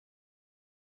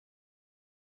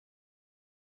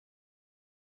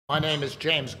My name is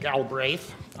James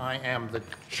Galbraith. I am the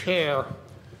chair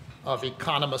of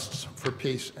Economists for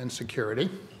Peace and Security.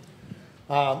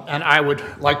 And I would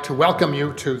like to welcome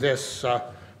you to this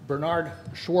Bernard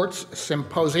Schwartz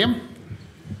Symposium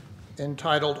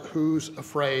entitled Who's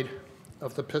Afraid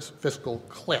of the Fiscal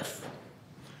Cliff?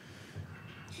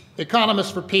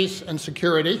 Economists for Peace and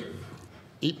Security,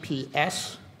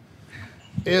 EPS,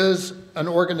 is an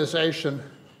organization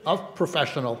of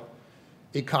professional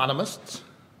economists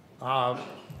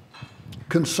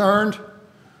concerned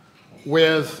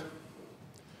with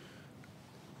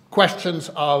questions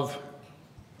of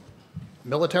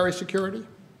military security,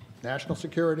 national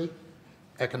security,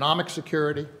 economic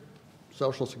security,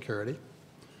 social security,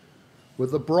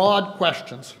 with the broad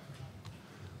questions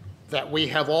that we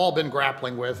have all been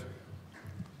grappling with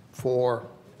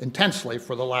intensely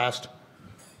for the last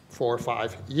 4 or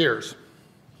 5 years.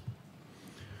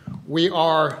 We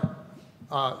are,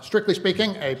 strictly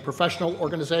speaking, a professional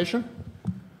organization.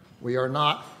 We are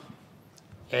not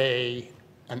an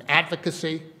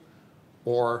advocacy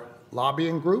or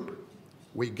lobbying group.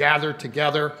 We gather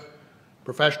together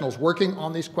professionals working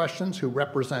on these questions who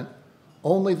represent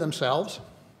only themselves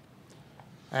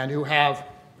and who have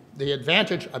the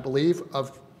advantage, I believe,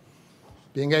 of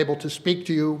being able to speak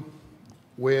to you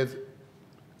with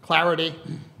clarity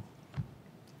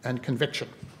and conviction.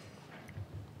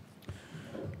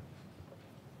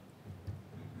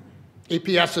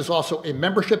 EPS is also a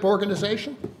membership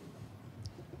organization.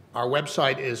 Our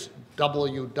website is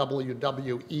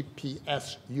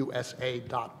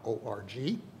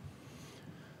www.epsusa.org.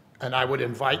 And I would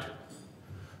invite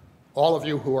all of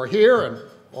you who are here and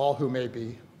all who may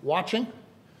be watching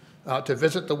to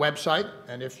visit the website.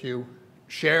 And if you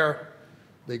share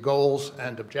the goals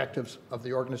and objectives of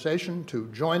the organization, to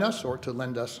join us or to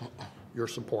lend us your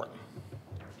support.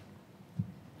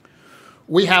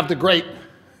 We have the great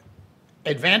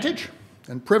advantage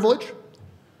and privilege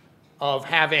of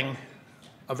having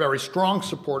a very strong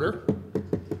supporter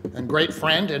and great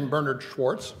friend in Bernard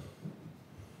Schwartz,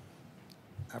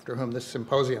 after whom this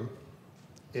symposium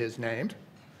is named.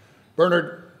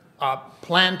 Bernard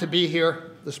planned to be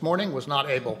here this morning, was not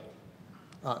able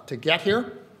to get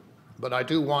here, but I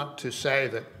do want to say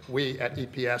that we at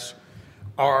EPS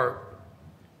are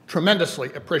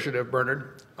tremendously appreciative,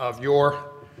 Bernard, of your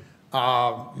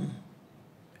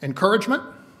encouragement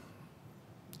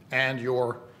and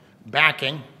your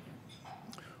backing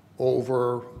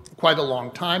over quite a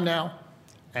long time now,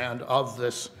 and of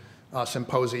this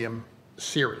symposium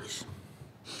series.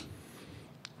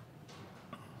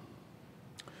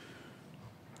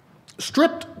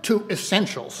 Stripped to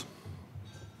essentials,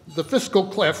 the fiscal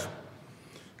cliff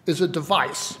is a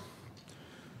device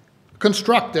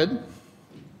constructed,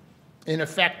 in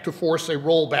effect, to force a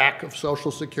rollback of Social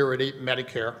Security,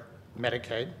 Medicare,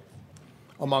 Medicaid,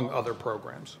 among other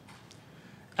programs,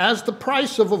 as the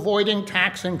price of avoiding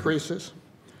tax increases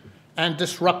and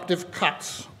disruptive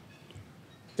cuts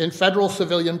in federal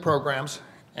civilian programs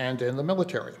and in the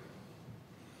military.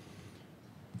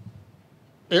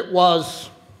 It was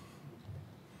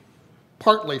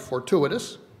partly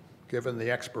fortuitous, given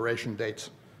the expiration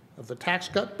dates of the tax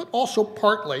cut, but also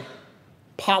partly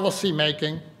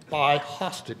policy-making by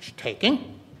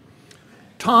hostage-taking,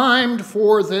 timed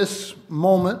for this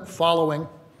moment following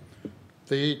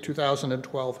the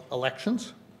 2012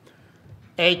 elections,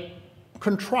 a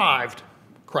contrived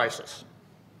crisis.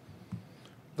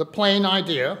 The plain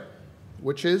idea,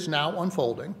 which is now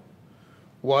unfolding,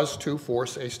 was to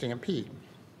force a stampede.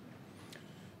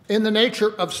 In the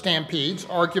nature of stampedes,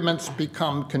 arguments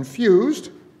become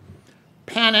confused.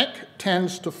 Panic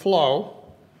tends to flow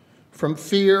from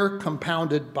fear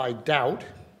compounded by doubt,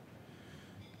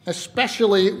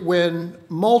 especially when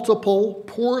multiple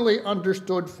poorly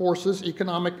understood forces,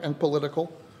 economic and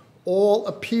political, all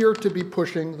appear to be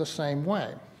pushing the same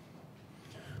way.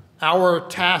 Our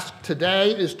task today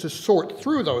is to sort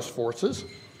through those forces,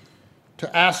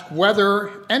 to ask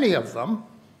whether any of them,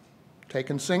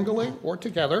 taken singly or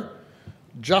together,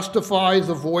 justify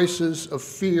the voices of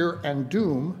fear and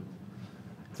doom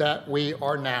that we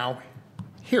are now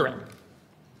hearing.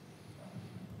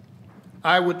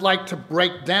 I would like to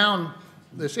break down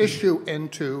this issue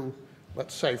into,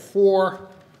 let's say, 4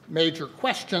 major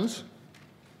questions,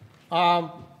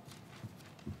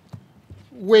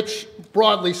 which,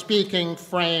 broadly speaking,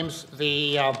 frames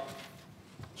the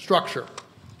structure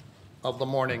of the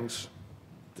morning's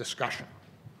discussion.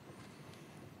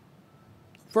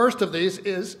 First of these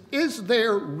is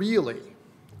there really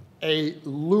a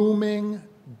looming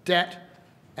debt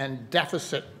and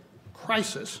deficit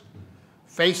crisis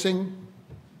facing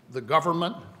the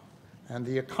government and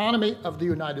the economy of the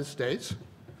United States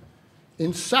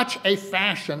in such a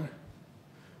fashion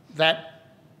that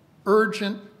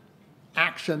urgent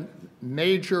action,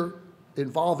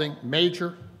 involving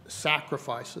major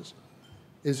sacrifices,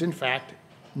 is in fact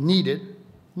needed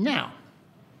now.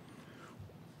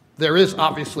 There is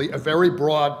obviously a very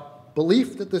broad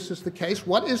belief that this is the case.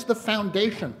 What is the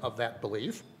foundation of that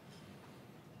belief?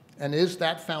 And is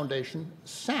that foundation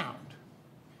sound?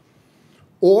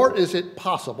 Or is it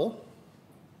possible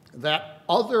that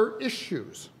other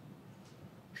issues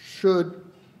should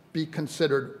be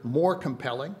considered more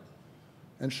compelling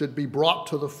and should be brought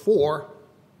to the fore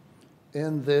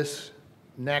in this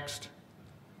next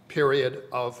period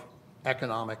of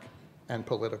economic and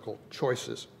political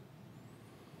choices?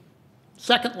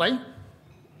 Secondly,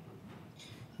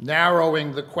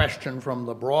 narrowing the question from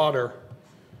the broader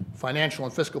financial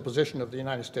and fiscal position of the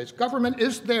United States government,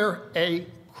 is there a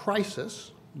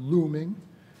crisis looming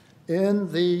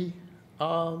in the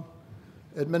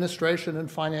administration and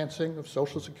financing of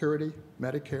Social Security,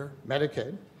 Medicare,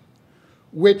 Medicaid,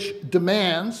 which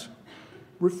demands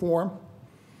reform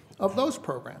of those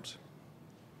programs?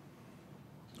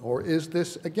 Or is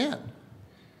this, again,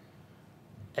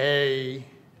 a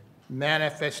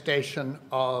manifestation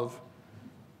of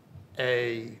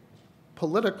a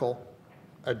political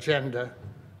agenda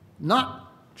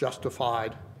not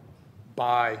justified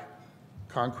by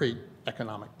concrete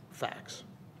economic facts?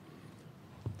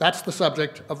 That's the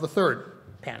subject of the third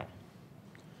panel.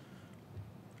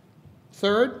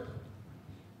 Third,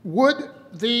 would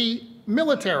the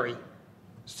military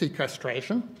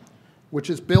sequestration, which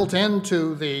is built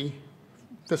into the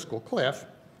fiscal cliff,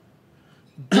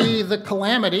 be the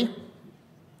calamity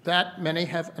that many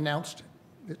have announced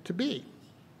it to be?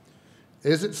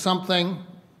 Is it something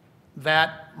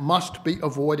that must be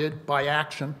avoided by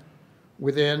action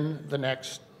within the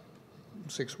next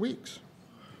 6 weeks?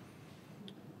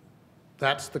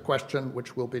 That's the question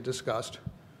which will be discussed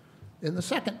in the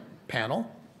second panel.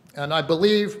 And I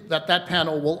believe that that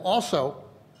panel will also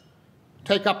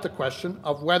take up the question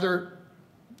of whether,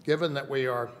 given that we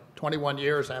are 21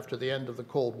 years after the end of the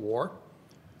Cold War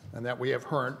and that we have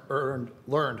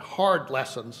learned hard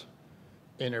lessons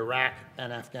in Iraq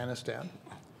and Afghanistan,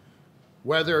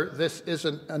 whether this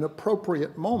isn't an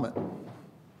appropriate moment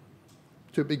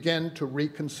to begin to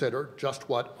reconsider just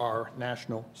what our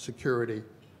national security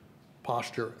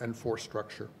posture and force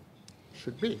structure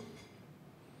should be.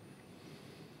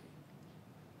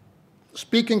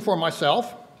 Speaking for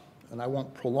myself, and I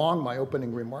won't prolong my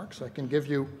opening remarks, I can give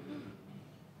you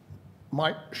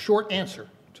my short answer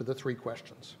to the three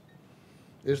questions.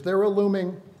 Is there a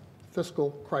looming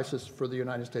fiscal crisis for the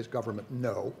United States government?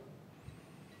 No.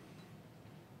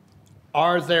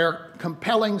 Are there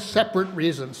compelling separate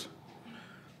reasons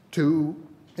to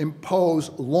impose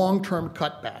long-term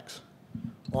cutbacks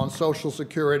on Social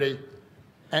Security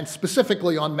and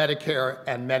specifically on Medicare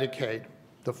and Medicaid,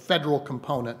 the federal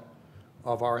component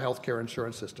of our healthcare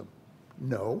insurance system?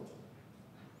 No.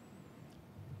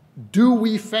 Do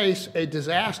we face a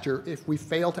disaster if we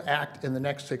fail to act in the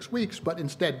next 6 weeks, but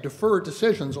instead defer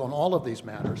decisions on all of these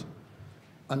matters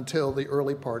until the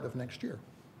early part of next year?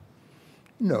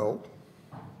 No.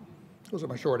 Those are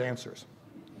my short answers.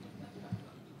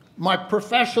 My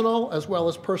professional as well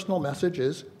as personal message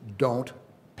is don't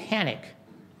panic.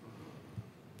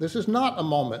 This is not a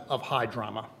moment of high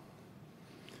drama.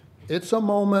 It's a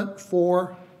moment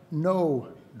for no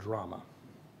drama.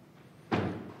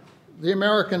 The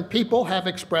American people have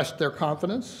expressed their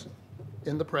confidence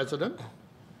in the president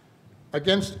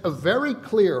against a very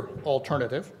clear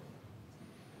alternative,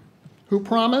 who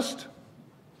promised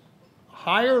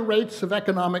higher rates of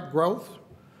economic growth,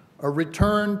 a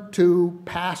return to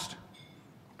past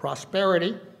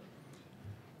prosperity,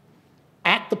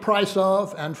 at the price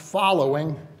of and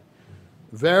following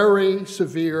very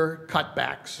severe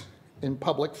cutbacks in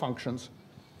public functions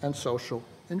and social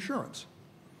insurance.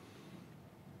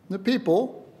 The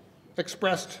people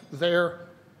expressed their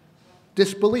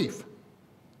disbelief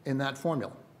in that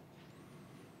formula.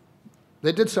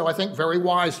 They did so, I think, very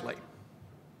wisely.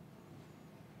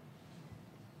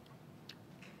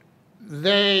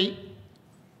 They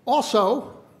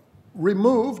also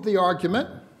removed the argument,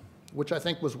 which I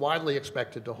think was widely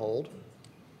expected to hold,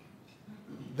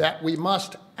 that we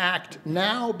must act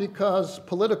now because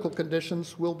political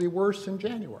conditions will be worse in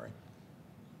January,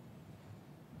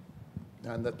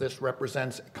 and that this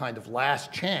represents a kind of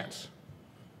last chance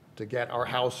to get our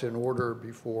house in order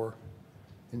before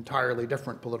entirely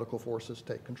different political forces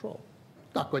take control.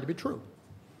 It's not going to be true.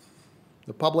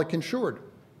 The public ensured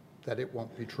that it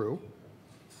won't be true.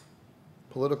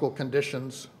 Political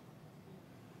conditions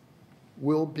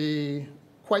will be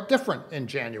quite different in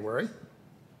January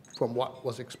from what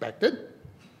was expected.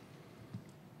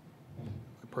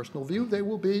 My personal view, they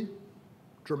will be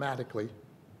dramatically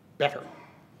better.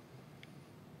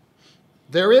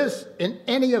 There is, in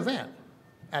any event,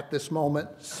 at this moment,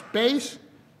 space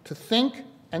to think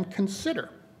and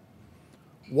consider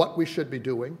what we should be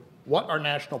doing, what our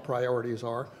national priorities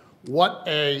are, what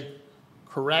a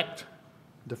correct,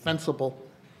 defensible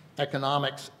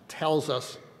economics tells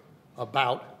us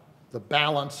about the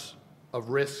balance of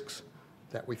risks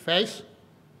that we face,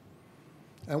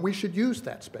 and we should use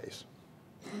that space.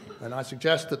 And I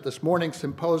suggest that this morning's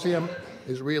symposium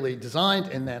is really designed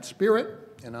in that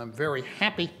spirit, and I'm very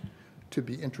happy to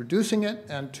be introducing it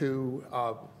and to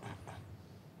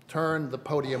turn the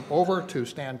podium over to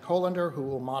Stan Collender, who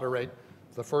will moderate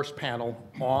the first panel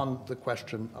on the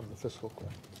question of the fiscal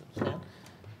cliff. Stan?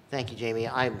 Thank you, Jamie.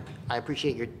 I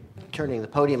appreciate your turning the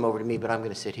podium over to me, but I'm going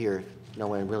to sit here if no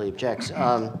one really objects.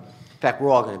 In fact, we're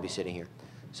all going to be sitting here.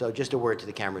 So just a word to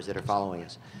the cameras that are following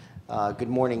us. Good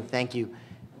morning. Thank you.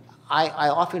 I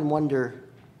often wonder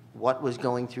what was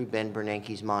going through Ben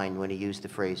Bernanke's mind when he used the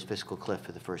phrase fiscal cliff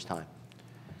for the first time,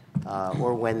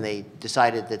 or when they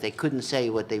decided that they couldn't say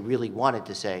what they really wanted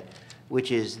to say,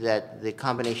 which is that the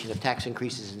combination of tax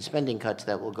increases and spending cuts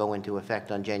that will go into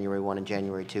effect on January 1 and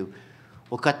January 2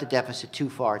 will cut the deficit too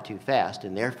far too fast,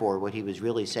 and therefore what he was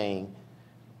really saying,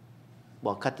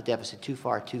 well, cut the deficit too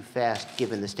far too fast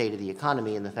given the state of the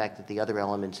economy and the fact that the other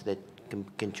elements that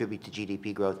contribute to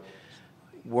GDP growth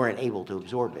weren't able to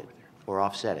absorb it or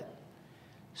offset it.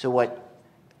 So what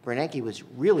Bernanke was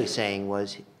really saying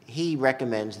was he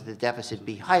recommends that the deficit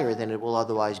be higher than it will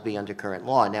otherwise be under current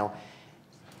law. Now,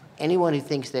 anyone who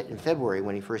thinks that in February,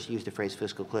 when he first used the phrase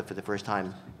fiscal cliff for the first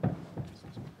time,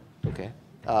 okay,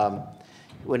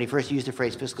 when he first used the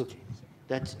phrase fiscal,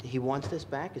 he wants this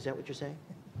back? Is that what you're saying?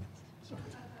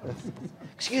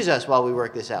 Excuse us while we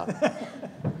work this out.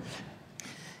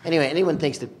 Anyway, anyone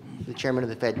thinks that the chairman of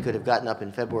the Fed could have gotten up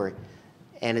in February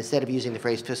and instead of using the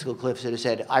phrase fiscal cliff, should have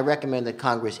said, I recommend that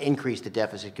Congress increase the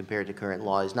deficit compared to current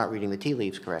law, is not reading the tea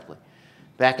leaves correctly.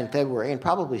 Back in February, and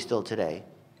probably still today,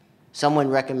 someone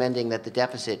recommending that the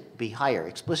deficit be higher,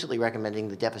 explicitly recommending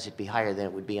the deficit be higher than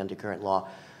it would be under current law,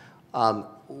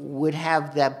 would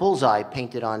have that bullseye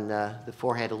painted on the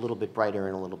forehead a little bit brighter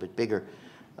and a little bit bigger,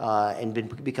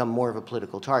 and become more of a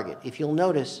political target. If you'll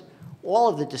notice, all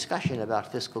of the discussion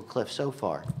about fiscal cliff so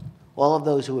far, all of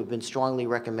those who have been strongly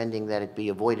recommending that it be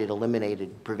avoided,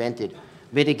 eliminated, prevented,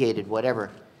 mitigated, whatever,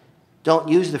 don't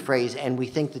use the phrase, and we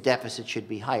think the deficit should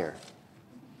be higher.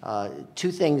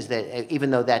 Two things that, even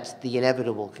though that's the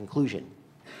inevitable conclusion,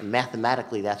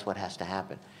 mathematically that's what has to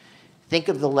happen. Think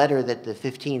of the letter that the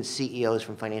 15 CEOs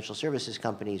from financial services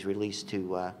companies released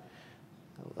to,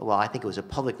 well, I think it was a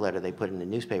public letter they put in the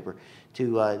newspaper,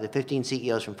 to the 15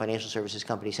 CEOs from financial services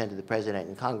companies sent to the President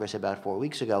and Congress about 4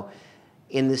 weeks ago.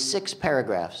 In the 6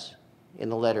 paragraphs in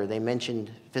the letter, they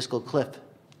mentioned fiscal cliff,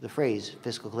 the phrase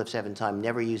fiscal cliff 7 times,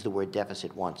 never used the word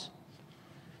deficit once.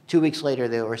 2 weeks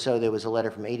later or so, there was a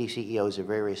letter from 80 CEOs of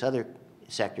various other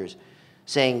sectors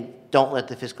saying, don't let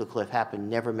the fiscal cliff happen,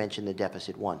 never mention the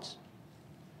deficit once.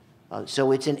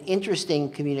 So it's an interesting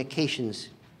communications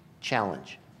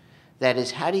challenge. That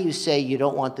is, how do you say you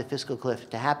don't want the fiscal cliff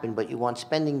to happen, but you want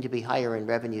spending to be higher and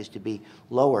revenues to be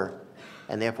lower,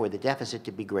 and therefore the deficit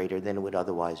to be greater than it would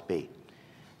otherwise be?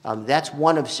 That's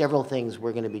one of several things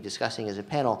we're going to be discussing as a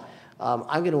panel.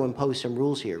 I'm going to impose some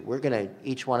rules here. We're going to,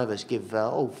 each one of us, give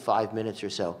 5 minutes or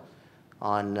so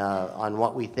on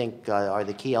what we think are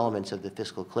the key elements of the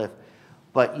fiscal cliff.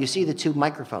 But you see the 2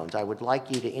 microphones. I would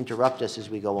like you to interrupt us as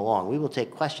we go along. We will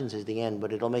take questions at the end,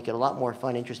 but it'll make it a lot more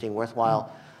fun, interesting,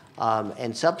 worthwhile,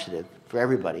 and substantive for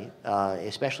everybody,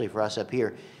 especially for us up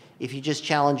here. If you just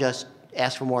challenge us,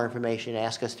 ask for more information,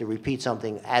 ask us to repeat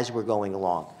something as we're going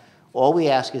along. All we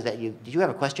ask is that you, did you have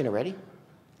a question already?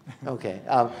 Okay.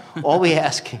 All we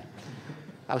ask,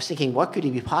 I was thinking, what could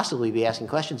he possibly be asking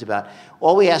questions about?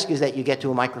 All we ask is that you get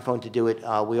to a microphone to do it.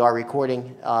 We are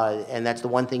recording, and that's the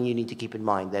one thing you need to keep in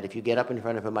mind, that if you get up in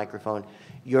front of a microphone,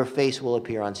 your face will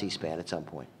appear on C-SPAN at some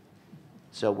point.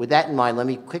 So with that in mind, let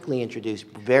me quickly introduce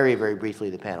very, very briefly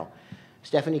the panel.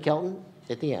 Stephanie Kelton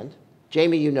at the end.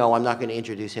 Jamie, you know, I'm not going to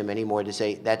introduce him anymore to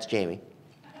say, that's Jamie.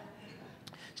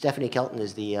 Stephanie Kelton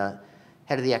is the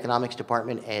head of the economics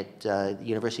department at the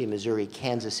University of Missouri,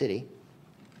 Kansas City.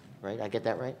 Right, I get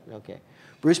that right? Okay.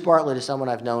 Bruce Bartlett is someone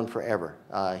I've known forever.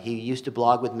 He used to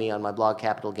blog with me on my blog,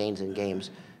 Capital Gains and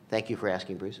Games. Thank you for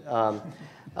asking, Bruce.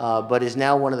 But is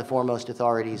now one of the foremost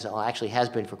authorities, actually has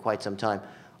been for quite some time,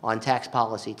 on tax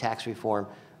policy, tax reform.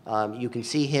 You can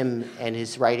see him and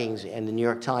his writings in the New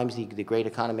York Times, the great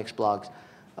economics blogs,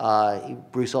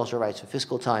 Bruce also writes for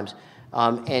Fiscal Times.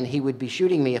 And he would be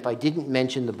shooting me if I didn't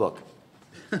mention the book.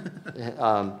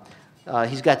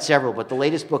 He's got several, but the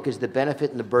latest book is The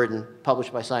Benefit and the Burden,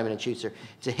 published by Simon & Schuster.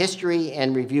 It's a history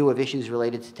and review of issues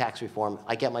related to tax reform.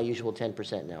 I get my usual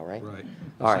 10% now, right? Right.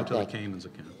 All right, To the thank you. Cayman's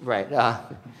account. Right.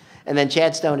 And then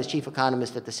Chad Stone is chief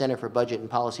economist at the Center for Budget and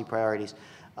Policy Priorities.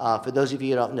 For those of you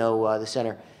who don't know the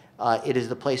center, it is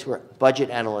the place where budget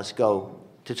analysts go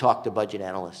to talk to budget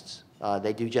analysts.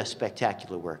 They do just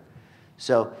spectacular work.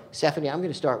 So, Stephanie, I'm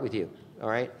going to start with you, all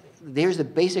right? There's the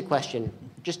basic question,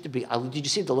 just to be, did you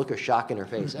see the look of shock in her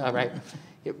face? All right.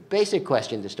 Basic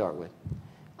question to start with.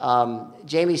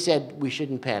 Jamie said we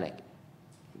shouldn't panic.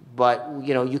 But,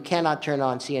 you know, you cannot turn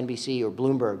on CNBC or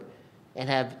Bloomberg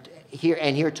and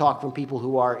hear talk from people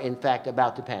who are, in fact,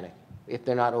 about to panic, if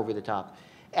they're not over the top.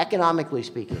 Economically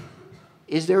speaking,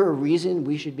 is there a reason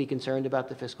we should be concerned about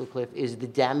the fiscal cliff? Is the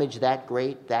damage that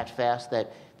great, that fast,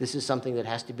 that this is something that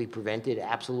has to be prevented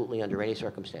absolutely under any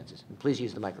circumstances? And please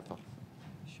use the microphone.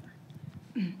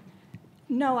 Sure.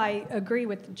 No, I agree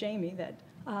with Jamie that...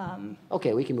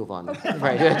 Okay, we can move on. Okay.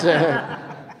 Right.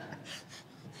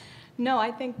 No,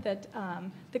 I think that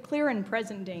the clear and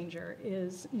present danger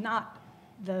is not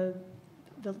the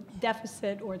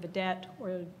deficit or the debt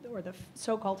or the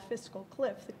so-called fiscal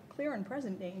cliff. The clear and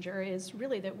present danger is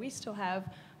really that we still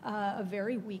have a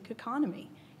very weak economy.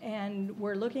 And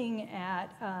we're looking at,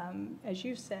 as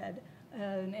you said,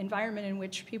 an environment in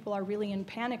which people are really in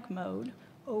panic mode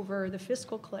over the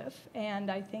fiscal cliff.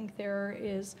 And I think there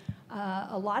is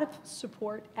a lot of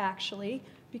support, actually,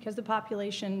 because the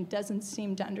population doesn't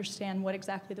seem to understand what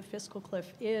exactly the fiscal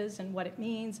cliff is and what it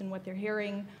means, and what they're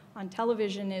hearing on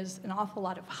television is an awful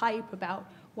lot of hype about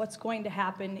what's going to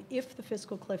happen if the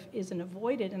fiscal cliff isn't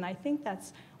avoided. And I think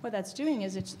what that's doing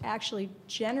is it's actually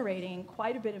generating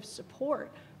quite a bit of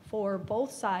support for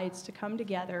both sides to come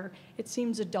together. It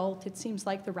seems adult, it seems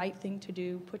like the right thing to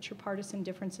do, put your partisan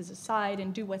differences aside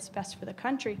and do what's best for the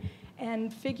country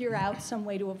and figure out some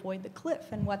way to avoid the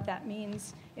cliff. And what that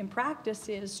means in practice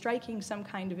is striking some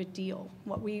kind of a deal,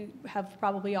 what we have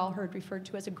probably all heard referred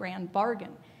to as a grand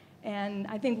bargain. And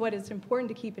I think what is important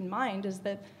to keep in mind is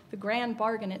that the grand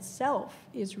bargain itself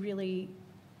is really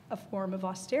a form of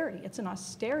austerity. It's an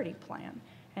austerity plan.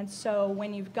 And so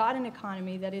when you've got an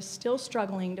economy that is still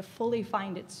struggling to fully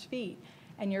find its feet,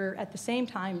 and you're at the same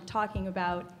time talking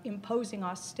about imposing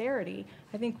austerity,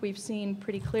 I think we've seen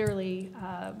pretty clearly,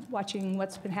 watching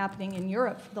what's been happening in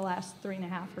Europe for the last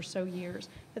 3.5 or so years,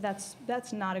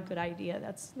 that's not a good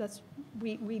idea.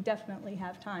 We definitely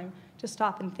have time to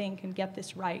stop and think and get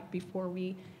this right before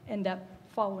we end up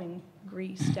following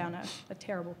Greece down a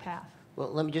terrible path. Well,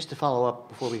 let me just to follow up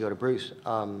before we go to Bruce.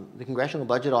 The Congressional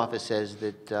Budget Office says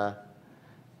that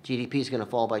GDP is going to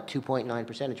fall by 2.9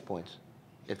 percentage points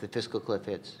if the fiscal cliff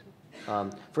hits.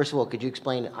 First of all, could you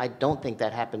explain? I don't think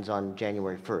that happens on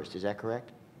January 1st. Is that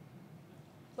correct?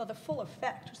 Well, the full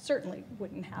effect certainly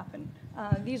wouldn't happen.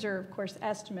 These are, of course,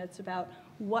 estimates about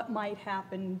what might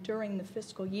happen during the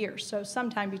fiscal year. So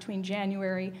sometime between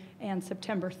January and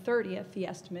September 30th, the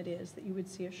estimate is that you would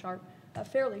see a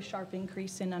fairly sharp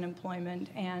increase in unemployment,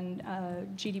 and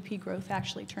GDP growth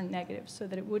actually turn negative, so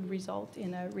that it would result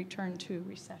in a return to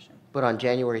recession. But on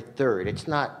January 3rd, it's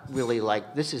not really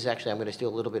like, this is actually, I'm going to steal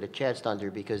a little bit of Chad's thunder,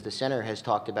 because the center has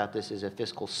talked about this as a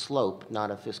fiscal slope,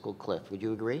 not a fiscal cliff. Would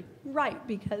you agree? Right,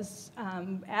 because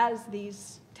as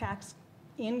these tax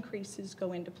increases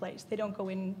go into place, they don't go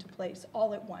into place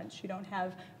all at once. You don't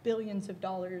have billions of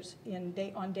dollars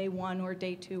on day one or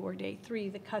day two or day three.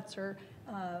 The cuts are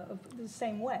the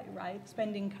same way, right?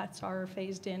 Spending cuts are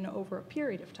phased in over a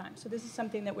period of time. So this is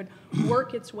something that would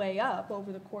work its way up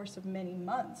over the course of many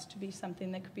months to be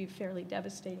something that could be fairly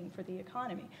devastating for the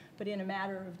economy. But in a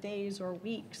matter of days or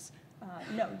weeks,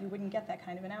 no, you wouldn't get that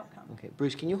kind of an outcome. Okay,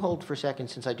 Bruce, can you hold for a second,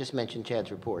 since I just mentioned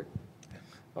Chad's report?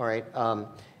 All right.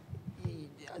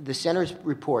 The center's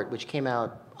report, which came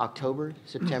out October,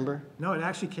 September? No, it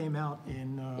actually came out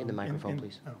in the microphone,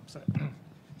 please. Oh, sorry.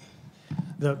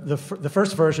 The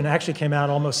first version actually came out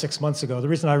almost 6 months ago. The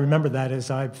reason I remember that is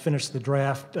I finished the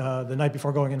draft the night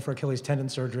before going in for Achilles tendon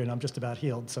surgery, and I'm just about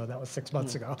healed, so that was 6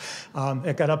 months ago.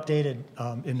 It got updated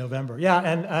in November. Yeah,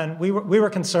 and we were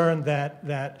concerned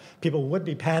that people would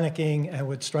be panicking and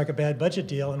would strike a bad budget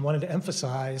deal, and wanted to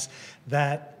emphasize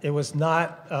that it was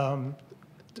not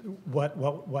what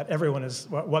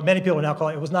many people now call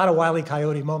it. It was not a Wile E.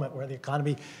 Coyote moment where the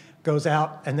economy goes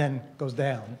out and then goes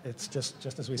down. It's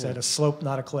just as we said, a slope,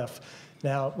 not a cliff.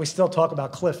 Now, we still talk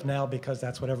about cliff now because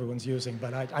that's what everyone's using,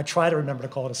 but I try to remember to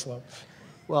call it a slope.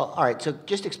 Well, all right, so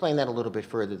just explain that a little bit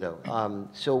further, though.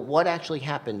 So what actually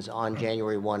happens on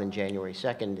January 1 and January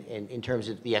 2nd in terms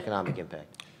of the economic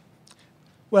impact?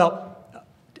 Well,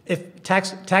 if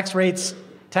tax rates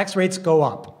go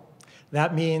up,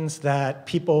 that means that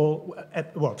people,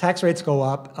 tax rates go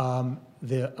up,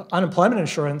 the unemployment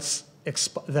insurance,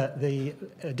 the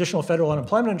additional federal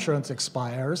unemployment insurance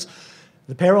expires,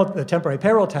 the temporary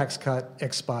payroll tax cut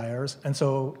expires, and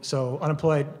so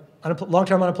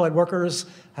long-term unemployed workers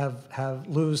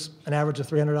lose an average of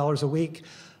 $300 a week.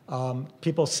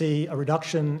 People see a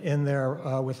reduction in their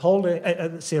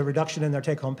see a reduction in their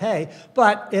take-home pay,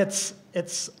 but it's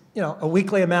a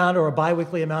weekly amount or a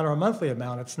biweekly amount or a monthly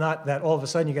amount. It's not that all of a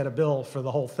sudden you get a bill for the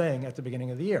whole thing at the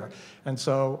beginning of the year. And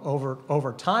so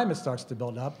over time it starts to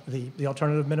build up. The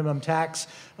alternative minimum tax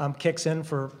kicks in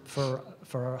for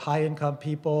high-income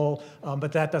people,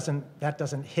 but that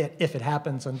doesn't hit, if it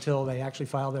happens, until they actually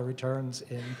file their returns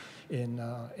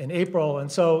in April.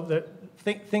 And so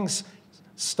things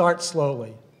start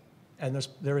slowly, and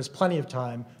there is plenty of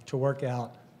time to work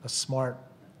out a smart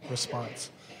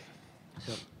response.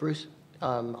 So, Bruce,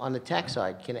 on the tax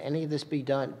side, can any of this be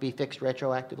fixed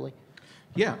retroactively?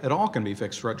 Yeah, it all can be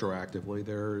fixed retroactively.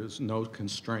 There is no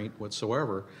constraint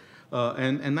whatsoever.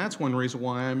 And that's one reason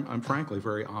why I'm frankly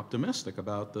very optimistic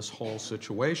about this whole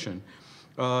situation.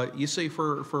 You see,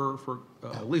 for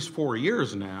at least 4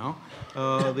 years now,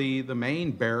 the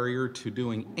main barrier to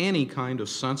doing any kind of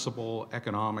sensible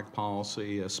economic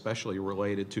policy, especially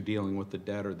related to dealing with the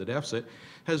debt or the deficit,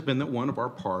 has been that one of our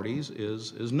parties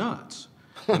is nuts.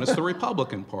 And it's the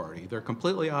Republican Party. They're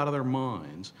completely out of their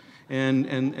minds.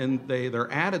 And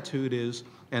their attitude is,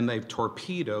 and they've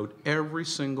torpedoed every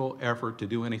single effort to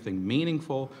do anything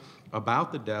meaningful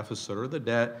about the deficit or the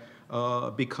debt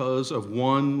because of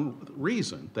one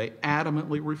reason. They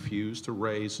adamantly refuse to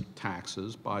raise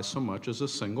taxes by so much as a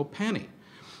single penny.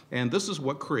 And this is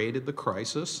what created the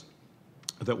crisis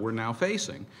that we're now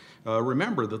facing.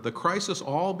 Remember that the crisis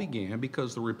all began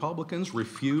because the Republicans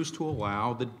refused to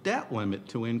allow the debt limit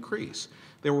to increase.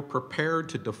 They were prepared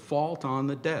to default on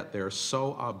the debt. They're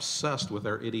so obsessed with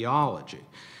their ideology.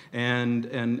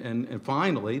 And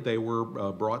finally, they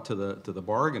were brought to the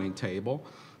bargaining table,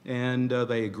 and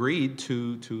they agreed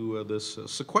to this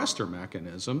sequester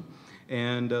mechanism,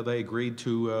 and they agreed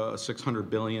to $600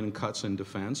 billion in cuts in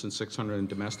defense and $600 billion in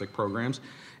domestic programs.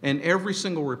 And every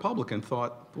single Republican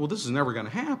thought, well, this is never going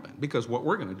to happen, because what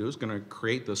we're going to do is going to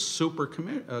create this super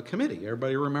committee.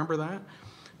 Everybody remember that?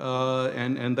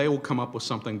 And they will come up with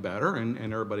something better, and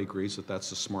everybody agrees that that's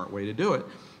the smart way to do it.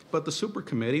 But the super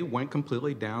committee went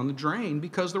completely down the drain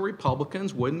because the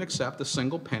Republicans wouldn't accept a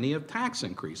single penny of tax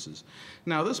increases.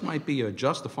 Now, this might be a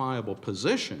justifiable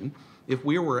position if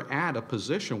we were at a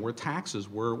position where taxes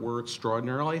were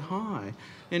extraordinarily high.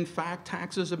 In fact,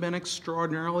 taxes have been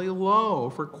extraordinarily low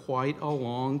for quite a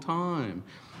long time.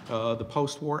 The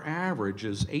post-war average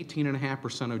is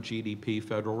 18.5% of GDP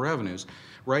federal revenues.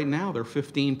 Right now, they're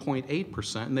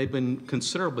 15.8%, and they've been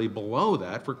considerably below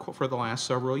that for the last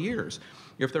several years.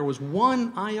 If there was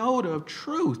one iota of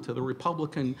truth to the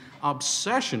Republican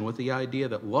obsession with the idea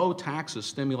that low taxes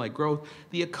stimulate growth,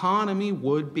 the economy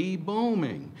would be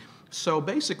booming. So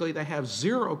basically, they have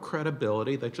zero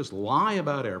credibility. They just lie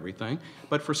about everything.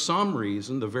 But for some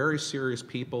reason, the very serious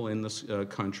people in this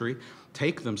country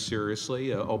take them seriously.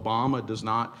 Obama does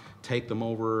not take them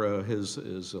over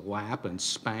his lap and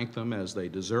spank them as they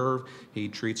deserve. He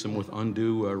treats them with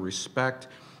undue respect.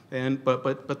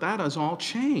 But that has all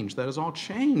changed. That has all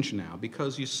changed now,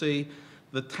 because you see,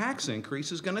 the tax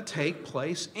increase is going to take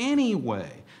place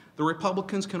anyway. The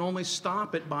Republicans can only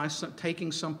stop it by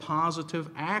taking some positive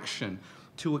action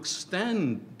to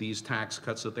extend these tax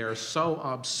cuts that they are so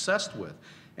obsessed with.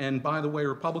 And by the way,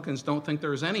 Republicans don't think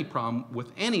there's any problem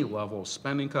with any level of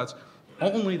spending cuts.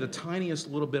 Only the tiniest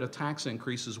little bit of tax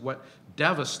increase is what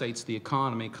devastates the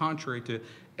economy, contrary to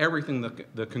everything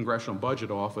the Congressional Budget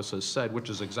Office has said, which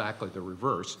is exactly the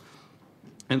reverse.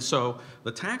 And so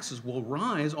the taxes will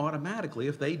rise automatically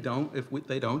if they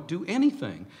don't do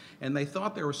anything. And they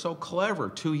thought they were so clever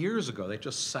 2 years ago. They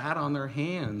just sat on their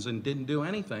hands and didn't do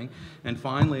anything. And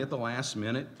finally, at the last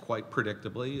minute, quite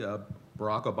predictably,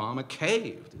 Barack Obama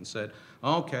caved and said,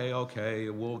 okay,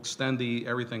 we'll extend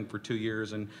everything for 2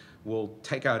 years, and will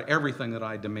take out everything that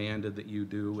I demanded that you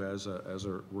do as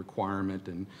a requirement.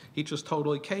 And he just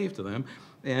totally caved to them.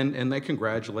 And they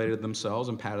congratulated themselves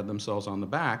and patted themselves on the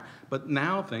back. But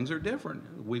now things are different.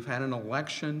 We've had an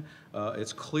election.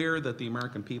 It's clear that the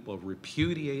American people have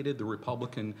repudiated the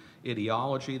Republican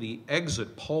ideology. The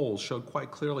exit polls showed quite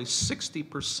clearly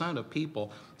 60% of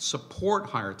people support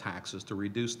higher taxes to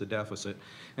reduce the deficit.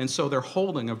 And so they're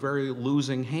holding a very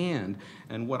losing hand.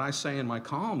 And what I say in my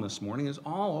column this morning is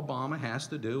all Obama has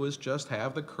to do is just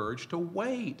have the courage to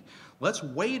wait. Let's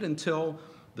wait until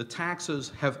the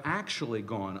taxes have actually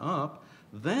gone up.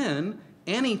 Then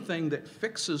anything that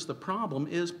fixes the problem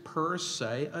is per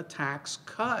se a tax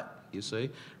cut, you see,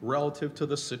 relative to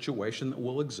the situation that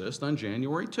will exist on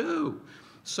January 2.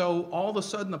 So all of a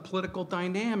sudden the political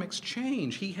dynamics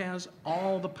change. He has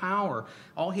all the power.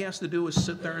 All he has to do is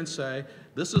sit there and say,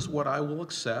 this is what I will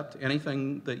accept.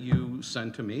 Anything that you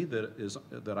send to me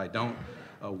that I don't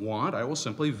want, I will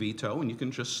simply veto, and you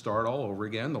can just start all over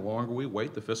again. The longer we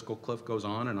wait, the fiscal cliff goes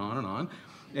on and on and on.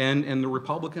 And the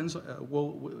Republicans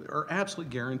are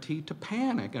absolutely guaranteed to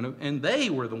panic, and they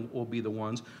will be the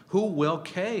ones who will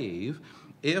cave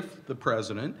if the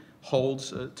president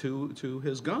holds to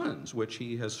his guns, which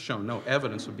he has shown no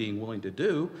evidence of being willing to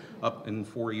do up in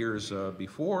 4 years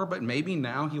before, but maybe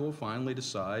now he will finally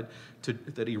decide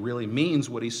that he really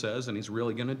means what he says and he's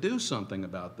really going to do something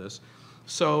about this.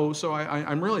 So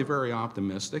I'm really very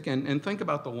optimistic, and think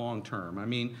about the long term. I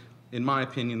mean, in my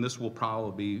opinion, this will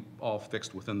probably be all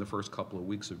fixed within the first couple of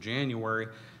weeks of January,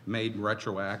 made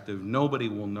retroactive. Nobody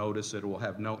will notice it. It will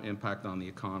have no impact on the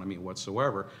economy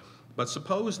whatsoever. But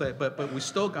suppose that, but we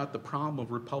still got the problem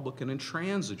of Republican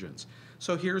intransigence.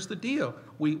 So here's the deal.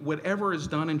 Whatever is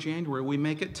done in January, we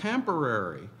make it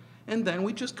temporary. And then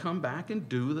we just come back and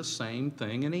do the same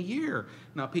thing in a year.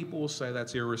 Now, people will say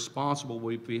that's irresponsible.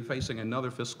 We'd be facing another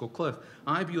fiscal cliff.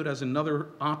 I view it as another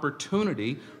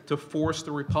opportunity to force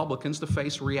the Republicans to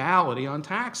face reality on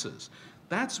taxes.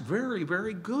 That's very,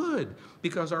 very good,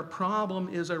 because our problem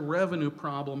is a revenue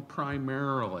problem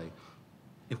primarily.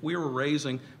 If we were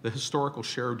raising the historical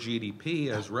share of GDP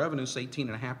as revenues,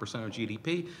 18.5% of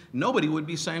GDP, nobody would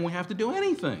be saying we have to do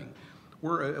anything.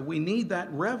 We need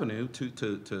that revenue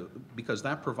because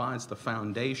that provides the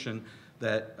foundation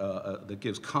that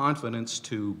gives confidence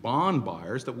to bond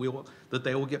buyers that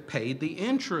they will get paid the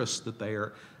interest that they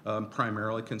are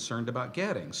primarily concerned about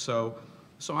getting. So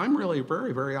I'm really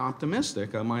very, very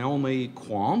optimistic. My only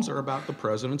qualms are about the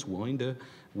president's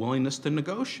willingness to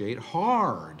negotiate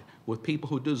hard with people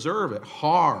who deserve it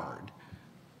hard.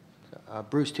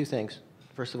 Bruce, two things.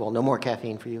 First of all, no more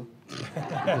caffeine for you.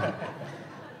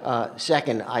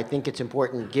 Second, I think it's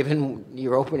important, given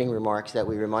your opening remarks, that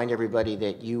we remind everybody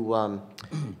that you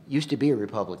used to be a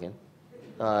Republican.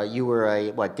 You were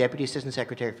a, Deputy Assistant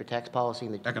Secretary for Tax Policy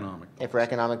in the for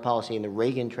Economic Policy in the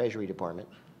Reagan Treasury Department.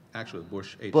 Actually,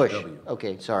 Bush, H.W. Bush,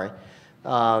 okay, sorry.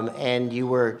 And you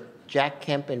were Jack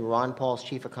Kemp and Ron Paul's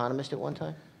chief economist at one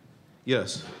time?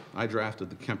 Yes, I drafted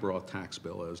the Kemper-Roth tax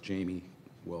bill, as Jamie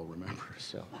well remembers.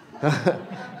 So,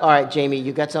 all right, Jamie,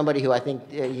 you got somebody who I think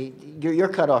you're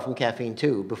cut off from caffeine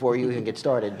too before you even get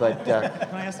started. But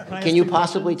can you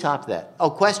possibly top that? Oh,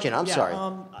 question. I'm sorry.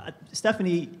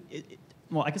 Stephanie.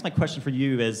 Well, I guess my question for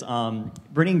you is,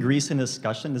 bringing Greece into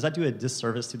discussion, does that do a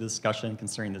disservice to the discussion,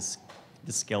 considering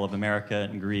the scale of America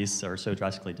and Greece are so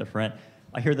drastically different?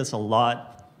 I hear this a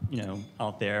lot,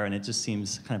 out there, and it just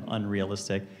seems kind of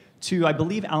unrealistic. Two, I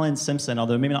believe Alan Simpson,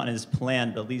 although maybe not in his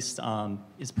plan, but at least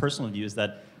his personal view is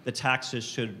that the taxes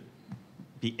should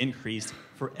be increased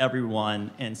for everyone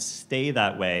and stay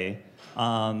that way.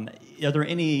 Are there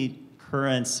any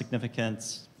current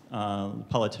significant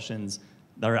politicians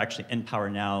that are actually in power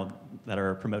now that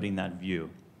are promoting that view?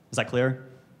 Is that clear?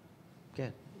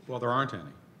 Good. Well, there aren't any.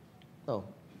 Oh.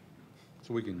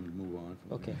 So we can move on.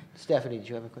 Okay. Stephanie, did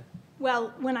you have a question?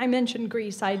 Well, when I mentioned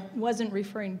Greece, I wasn't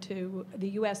referring to the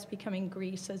U.S. becoming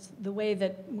Greece as the way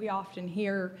that we often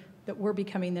hear that we're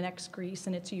becoming the next Greece,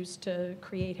 and it's used to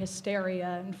create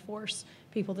hysteria and force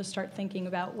people to start thinking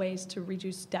about ways to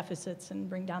reduce deficits and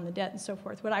bring down the debt and so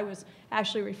forth. What I was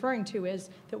actually referring to is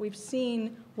that we've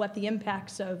seen what the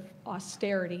impacts of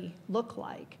austerity look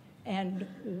like, and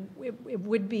it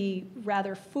would be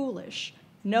rather foolish,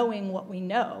 knowing what we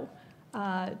know,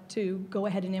 to go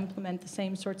ahead and implement the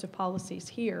same sorts of policies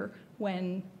here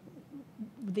when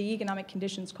the economic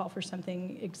conditions call for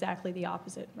something exactly the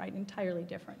opposite, right? Entirely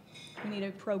different. We need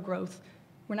a pro-growth.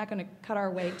 We're not going to cut our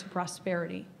way to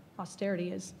prosperity.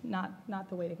 Austerity is not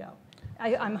the way to go.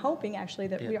 I'm hoping, actually,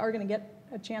 that we are going to get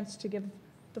a chance to give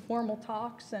the formal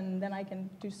talks, and then I can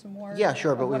do some more. Yeah,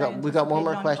 sure, but we got one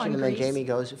more question, on and then Greece. Jamie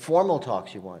goes, formal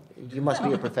talks you want. You must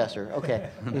be a professor. Okay.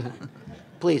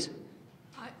 Please.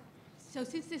 So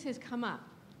since this has come up,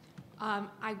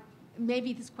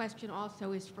 maybe this question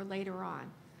also is for later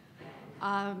on.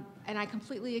 And I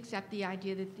completely accept the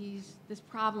idea that this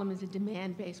problem is a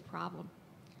demand-based problem.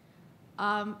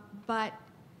 But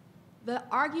the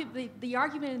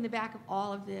argument in the back of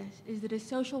all of this is that a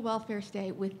social welfare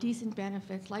state with decent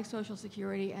benefits like Social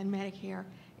Security and Medicare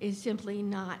is simply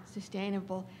not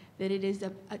sustainable, that it is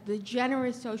the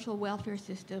generous social welfare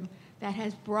system that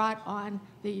has brought on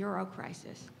the euro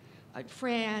crisis.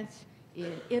 France,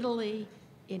 in Italy,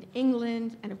 in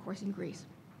England, and of course in Greece.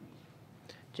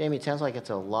 Jamie, it sounds like it's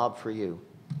a lob for you.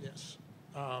 Yes.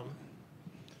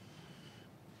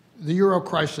 The euro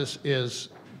crisis is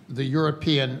the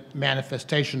European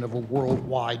manifestation of a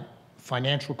worldwide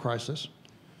financial crisis.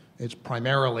 It's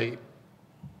primarily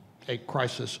a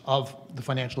crisis of the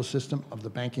financial system, of the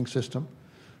banking system,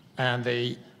 and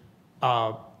the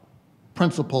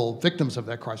principal victims of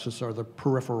that crisis are the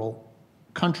peripheral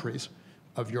countries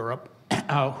of Europe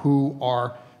who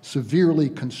are severely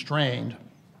constrained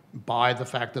by the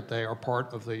fact that they are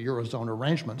part of the Eurozone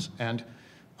arrangements and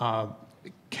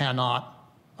cannot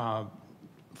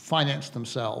finance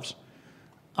themselves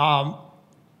and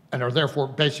are therefore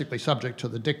basically subject to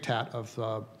the diktat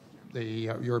of the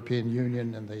European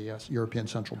Union and the European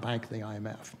Central Bank, the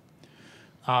IMF.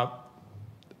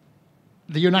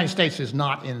 The United States is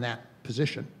not in that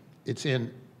position. It's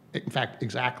in fact,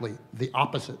 exactly the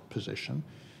opposite position.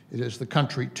 It is the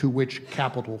country to which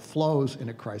capital flows in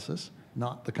a crisis,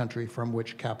 not the country from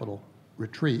which capital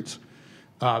retreats.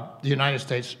 The United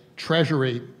States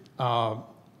Treasury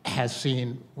has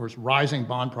seen rising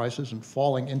bond prices and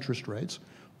falling interest rates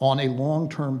on a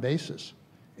long-term basis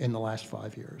in the last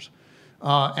 5 years.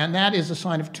 And that is a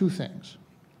sign of two things.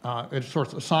 It's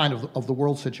sort of a sign of the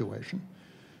world situation,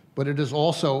 but it is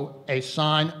also a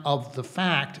sign of the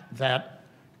fact that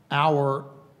our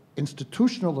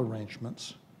institutional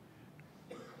arrangements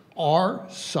are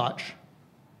such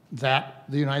that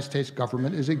the United States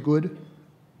government is a good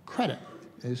credit,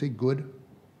 is a good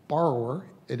borrower.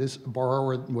 It is a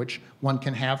borrower in which one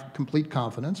can have complete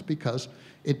confidence because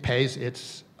it pays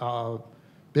its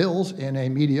bills in a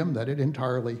medium that it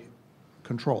entirely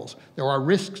controls. There are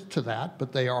risks to that,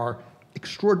 but they are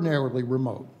extraordinarily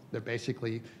remote. They're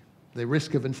basically the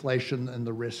risk of inflation and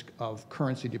the risk of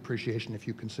currency depreciation, if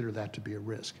you consider that to be a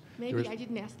risk. Maybe I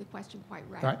didn't ask the question quite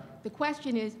right. Right. The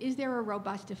question is there a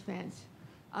robust defense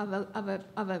of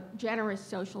a generous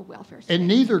social welfare state? In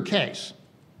neither case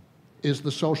is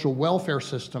the social welfare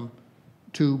system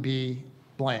to be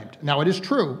blamed. Now, it is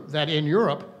true that in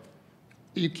Europe,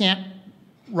 you can't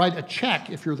write a check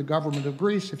if you're the government of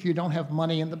Greece if you don't have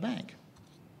money in the bank.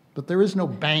 But there is no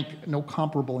bank, no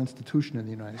comparable institution in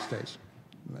the United States.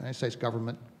 The United States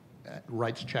government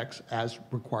writes checks as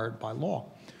required by law.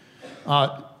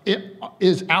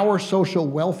 Is our social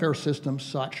welfare system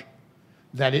such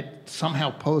that it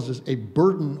somehow poses a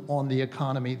burden on the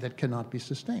economy that cannot be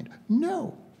sustained?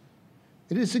 No.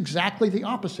 It is exactly the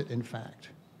opposite, in fact.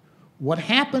 What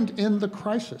happened in the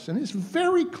crisis, and it's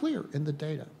very clear in the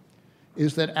data,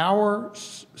 is that our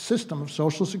system of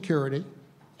Social Security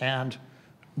and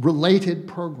related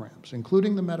programs,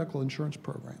 including the medical insurance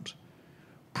programs,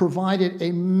 provided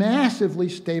a massively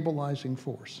stabilizing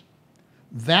force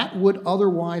that would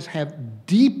otherwise have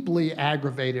deeply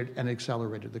aggravated and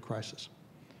accelerated the crisis.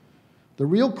 The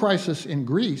real crisis in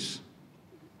Greece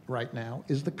right now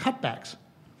is the cutbacks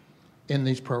in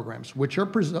these programs, which are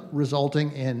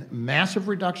resulting in massive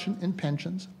reduction in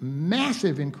pensions,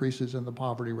 massive increases in the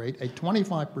poverty rate, a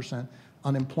 25%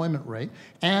 unemployment rate,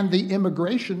 and the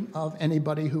immigration of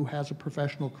anybody who has a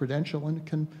professional credential and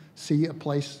can see a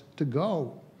place to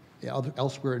go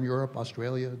elsewhere in Europe,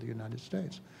 Australia, the United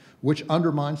States, which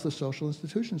undermines the social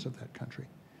institutions of that country.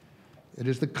 It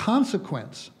is the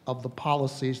consequence of the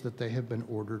policies that they have been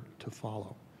ordered to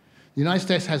follow. The United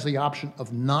States has the option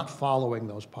of not following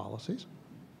those policies,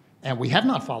 and we have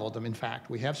not followed them, in fact.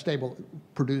 We have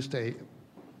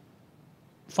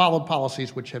followed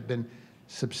policies which have been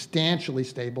substantially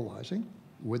stabilizing,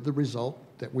 with the result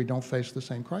that we don't face the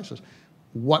same crisis.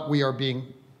 What we are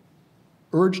being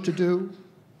urged to do,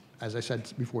 as I said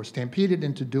before, stampeded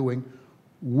into doing,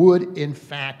 would in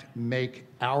fact make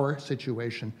our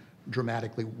situation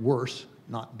dramatically worse,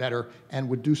 not better, and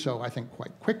would do so, I think,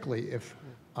 quite quickly if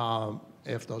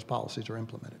those policies are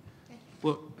implemented.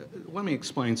 Well, let me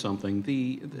explain something.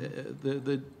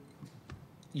 The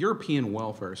European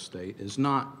welfare state is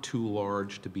not too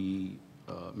large to be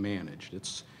managed.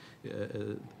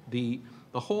 The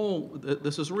whole,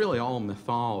 this is really all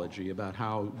mythology about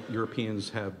how Europeans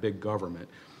have big government.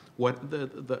 What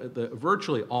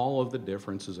virtually all of the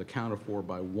difference is accounted for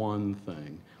by one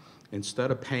thing.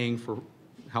 Instead of paying for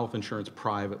health insurance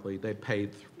privately, they pay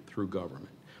through government.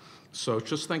 So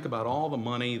just think about all the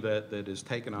money that is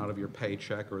taken out of your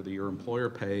paycheck or that your employer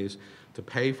pays to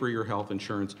pay for your health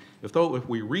insurance. If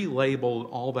we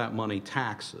relabeled all that money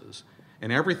taxes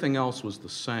and everything else was the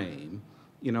same,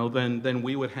 you know, then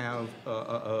we would have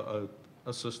a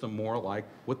system more like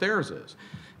what theirs is.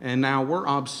 And now we're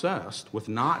obsessed with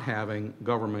not having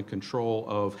government control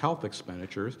of health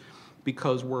expenditures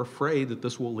because we're afraid that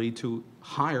this will lead to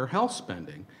higher health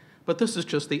spending. But this is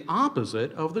just the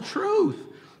opposite of the truth.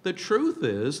 The truth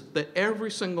is that every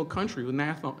single country with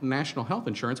national health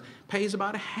insurance pays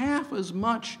about half as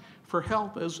much for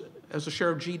health as a share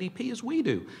of GDP as we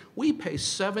do. We pay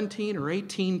 17 or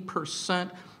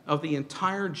 18% of the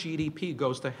entire GDP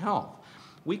goes to health.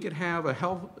 We could have a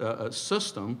health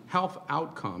system, health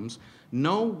outcomes,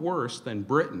 no worse than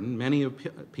Britain. Many of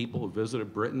people have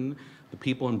visited Britain. The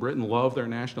people in Britain love their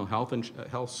national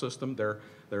health system. Their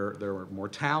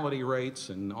mortality rates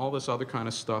and all this other kind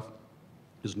of stuff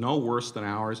is no worse than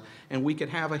ours. And we could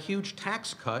have a huge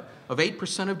tax cut of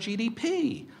 8% of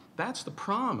GDP. That's the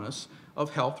promise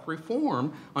of health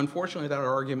reform. Unfortunately, that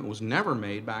argument was never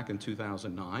made back in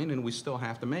 2009, and we still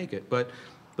have to make it. But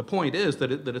the point is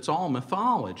that it's all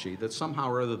mythology, that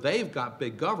somehow or other they've got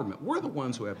big government. We're the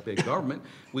ones who have big government.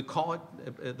 We call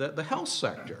it the health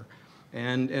sector.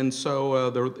 And so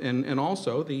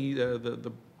also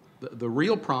the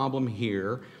real problem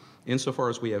here, insofar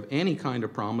as we have any kind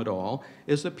of problem at all,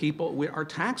 is that our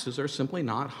taxes are simply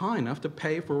not high enough to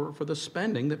pay for the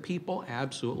spending that people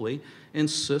absolutely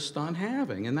insist on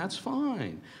having, and that's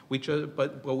fine.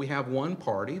 But we have one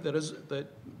party that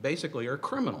basically are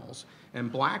criminals and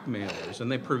blackmailers,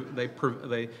 and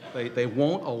they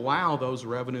won't allow those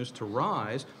revenues to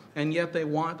rise, and yet they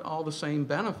want all the same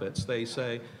benefits. They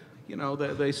say, you know,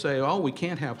 they say, oh, we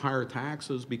can't have higher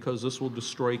taxes because this will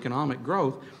destroy economic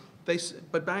growth.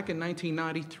 But back in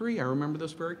 1993, I remember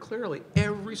this very clearly,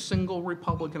 every single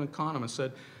Republican economist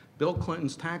said Bill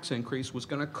Clinton's tax increase was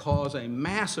going to cause a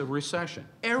massive recession.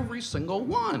 Every single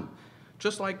one.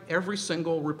 Just like every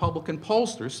single Republican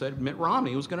pollster said Mitt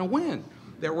Romney was going to win.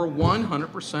 They were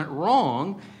 100%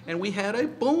 wrong, and we had a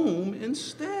boom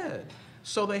instead.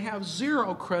 So they have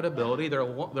zero credibility. They're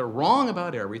wrong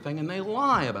about everything, and they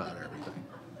lie about everything.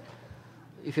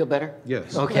 You feel better?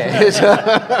 Yes. Okay.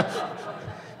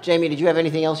 Jamie, did you have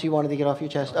anything else you wanted to get off your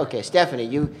chest? Okay, Stephanie,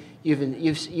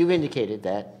 you've indicated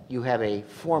that you have a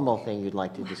formal thing you'd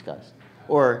like to discuss,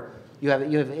 or you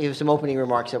have some opening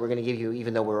remarks that we're going to give you,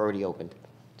 even though we're already opened.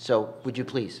 So, would you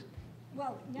please?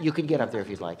 Well, yeah, you could get up there if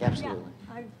you'd like. Absolutely.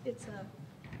 Yeah, it's a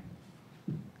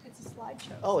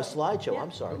slideshow. Oh, a so- slideshow. yeah.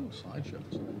 I'm sorry.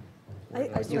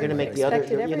 I You're going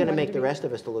to make the rest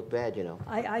of us to look bad, you know.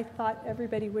 I thought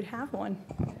everybody would have one.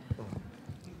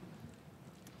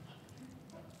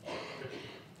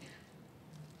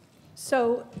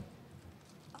 So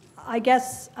I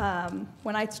guess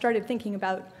when I started thinking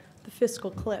about the fiscal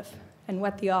cliff and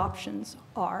what the options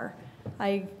are,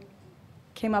 I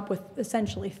came up with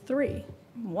essentially three.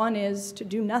 One is to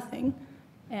do nothing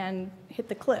and hit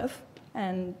the cliff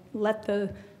and let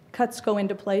the cuts go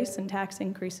into place and tax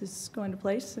increases go into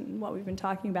place and what we've been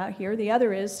talking about here. The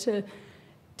other is to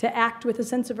act with a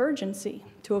sense of urgency,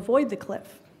 to avoid the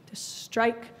cliff, to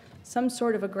strike some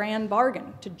sort of a grand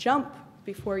bargain, to jump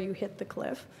before you hit the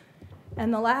cliff.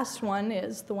 And the last one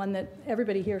is the one that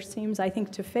everybody here seems, I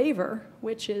think, to favor,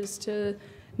 which is to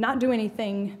not do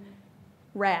anything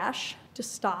rash, to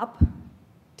stop,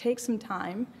 take some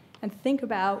time, and think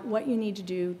about what you need to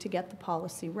do to get the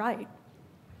policy right.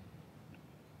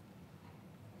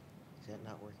 Is that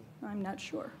not working? I'm not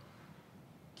sure.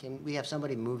 Can we have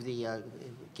somebody move the,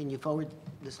 can you forward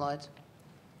the slides?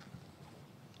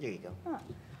 There you go.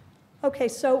 Okay,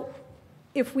 so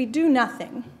if we do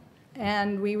nothing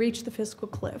and we reach the fiscal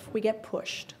cliff, we get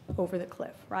pushed over the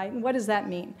cliff, right? And what does that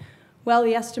mean? Well,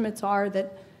 the estimates are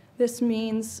that this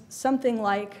means something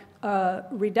like a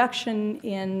reduction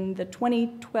in the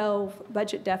 2012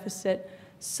 budget deficit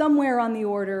somewhere on the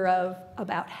order of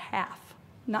about half,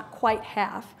 not quite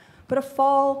half, but a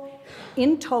fall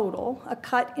in total, a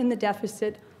cut in the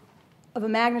deficit of a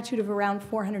magnitude of around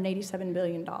 $487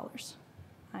 billion,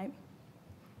 right?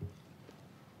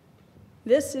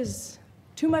 This is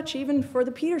too much even for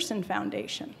the Peterson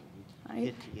Foundation,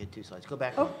 right? You had two slides. Go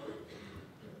back. Oh.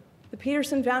 The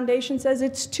Peterson Foundation says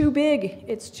it's too big,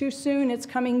 it's too soon, it's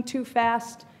coming too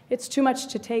fast, it's too much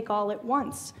to take all at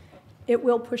once. It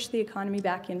will push the economy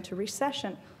back into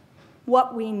recession.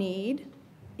 What we need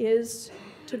is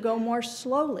to go more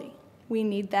slowly. We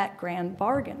need that grand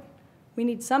bargain. We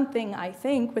need something, I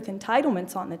think, with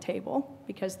entitlements on the table,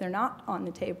 because they're not on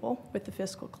the table with the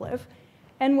fiscal cliff.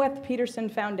 And what the Peterson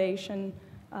Foundation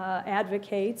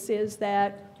advocates is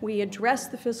that we address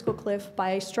the fiscal cliff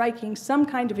by striking some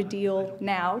kind of a deal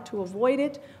now to avoid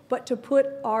it, but to put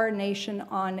our nation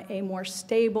on a more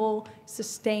stable,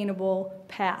 sustainable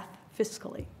path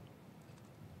fiscally.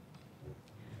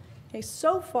 Okay,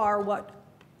 so far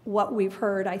what we've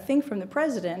heard, I think, from the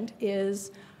president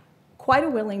is quite a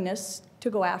willingness to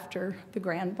go after the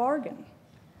grand bargain.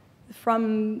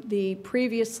 From the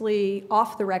previously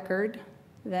off the record,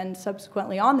 then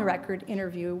subsequently on the record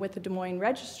interview with the Des Moines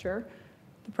Register,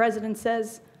 the president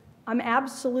says, I'm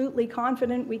absolutely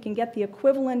confident we can get the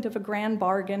equivalent of a grand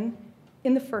bargain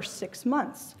in the first 6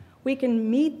 months. We can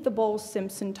meet the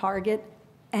Bowles-Simpson target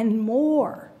and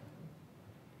more.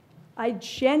 I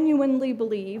genuinely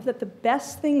believe that the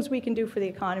best things we can do for the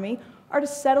economy are to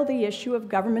settle the issue of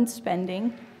government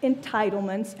spending,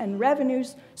 entitlements, and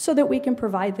revenues so that we can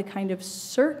provide the kind of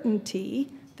certainty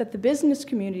that the business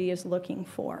community is looking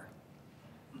for.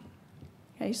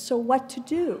 Okay, so what to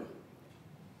do?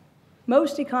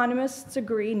 Most economists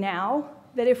agree now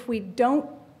that if we don't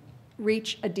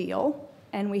reach a deal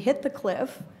and we hit the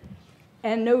cliff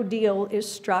and no deal is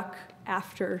struck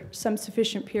after some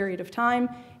sufficient period of time,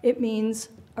 it means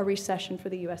a recession for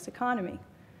the US economy.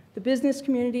 The business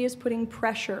community is putting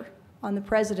pressure on the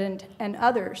president and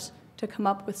others to come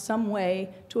up with some way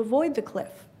to avoid the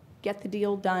cliff, get the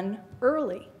deal done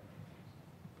early.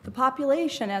 The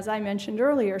population, as I mentioned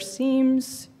earlier,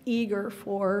 seems eager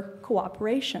for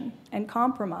cooperation and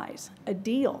compromise, a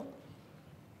deal.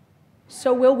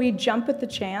 So will we jump at the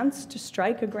chance to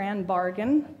strike a grand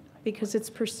bargain because it's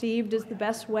perceived as the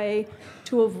best way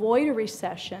to avoid a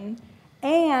recession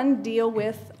and deal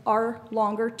with our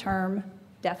longer-term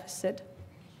deficit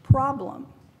problem?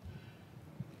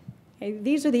 Okay,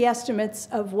 these are the estimates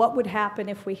of what would happen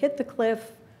if we hit the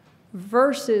cliff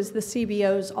versus the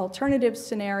CBO's alternative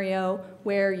scenario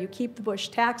where you keep the Bush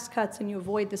tax cuts and you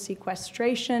avoid the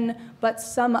sequestration, but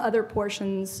some other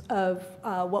portions of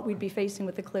what we'd be facing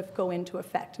with the cliff go into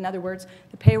effect. In other words,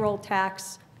 the payroll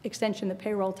tax extension, the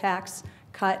payroll tax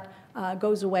cut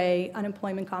goes away,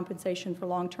 unemployment compensation for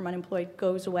long-term unemployed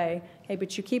goes away, okay,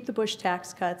 but you keep the Bush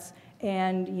tax cuts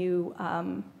and you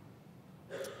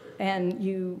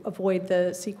avoid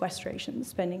the sequestration, the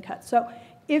spending cuts. So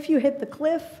if you hit the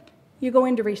cliff, you go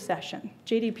into recession.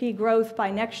 GDP growth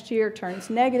by next year turns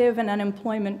negative and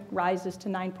unemployment rises to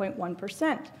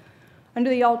 9.1%. Under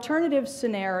the alternative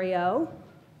scenario,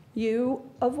 you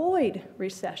avoid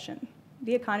recession.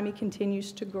 The economy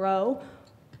continues to grow,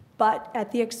 but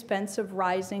at the expense of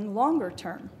rising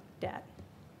longer-term debt.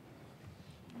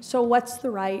 So what's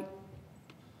the right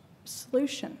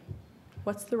solution?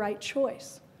 What's the right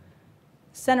choice?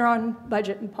 Center on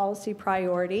Budget and Policy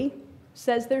Priority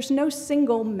says there's no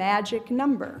single magic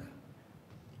number,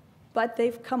 but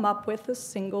they've come up with a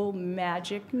single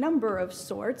magic number of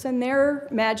sorts, and their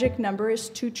magic number is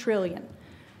 $2 trillion.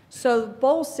 So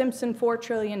Bowles-Simpson $4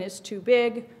 trillion is too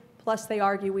big, plus they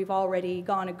argue we've already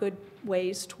gone a good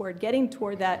ways toward getting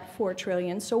toward that $4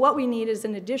 trillion. So what we need is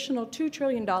an additional $2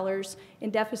 trillion in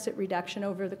deficit reduction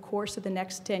over the course of the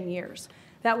next 10 years.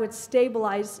 That would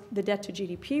stabilize the debt to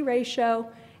GDP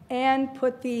ratio and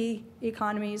put the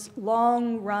economy's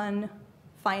long-run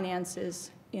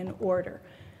finances in order.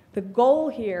 The goal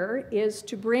here is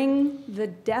to bring the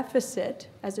deficit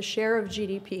as a share of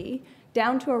GDP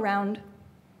down to around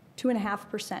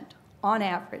 2.5% on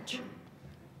average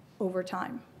over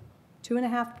time.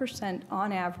 2.5%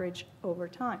 on average over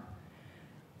time.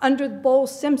 Under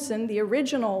Bowles-Simpson, the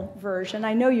original version,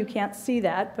 I know you can't see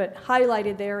that, but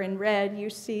highlighted there in red, you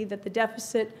see that the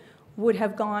deficit would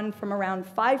have gone from around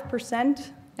 5%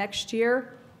 next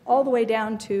year all the way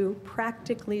down to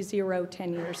practically zero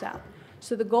 10 years out.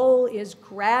 So the goal is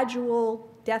gradual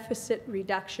deficit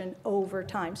reduction over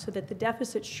time so that the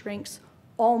deficit shrinks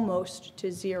almost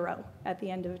to zero at the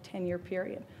end of a 10-year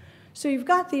period. So you've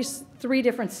got these three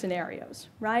different scenarios,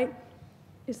 right?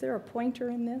 Is there a pointer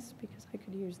in this? Because I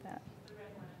could use that. The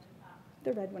red one at the top.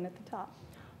 The red one at the top.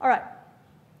 All right.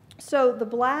 So the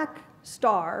black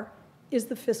star is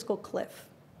the fiscal cliff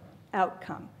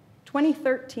outcome.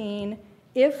 2013,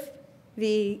 if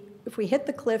we hit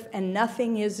the cliff and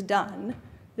nothing is done,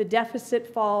 the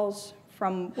deficit falls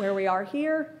from where we are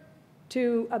here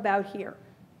to about here,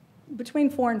 between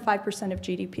 4 and 5% of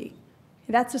GDP.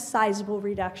 That's a sizable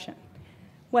reduction.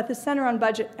 What the Center on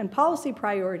Budget and Policy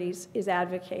Priorities is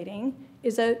advocating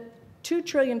is a $2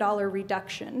 trillion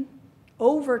reduction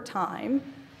over time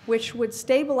which would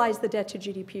stabilize the debt to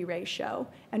GDP ratio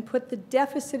and put the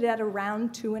deficit at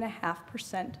around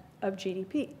 2.5% of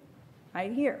GDP,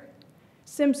 right here.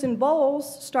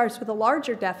 Simpson-Bowles starts with a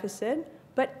larger deficit,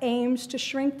 but aims to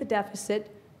shrink the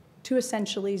deficit to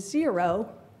essentially zero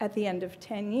at the end of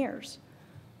 10 years.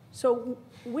 So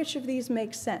which of these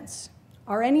makes sense?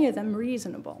 Are any of them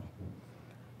reasonable?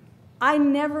 I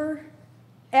never,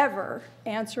 ever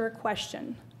answer a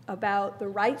question about the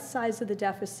right size of the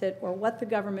deficit or what the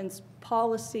government's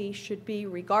policy should be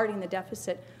regarding the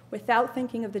deficit without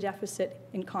thinking of the deficit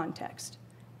in context.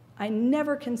 I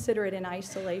never consider it in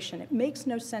isolation. It makes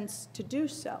no sense to do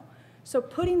so. So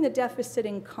putting the deficit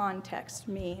in context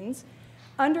means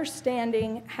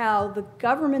understanding how the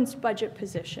government's budget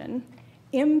position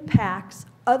impacts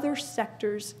other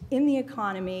sectors in the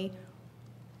economy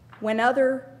when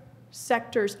other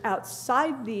sectors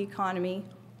outside the economy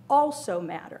also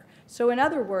matter. So in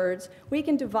other words, we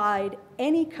can divide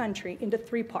any country into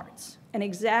 3 parts and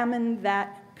examine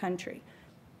that country.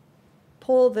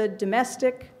 Pull the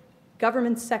domestic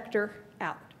government sector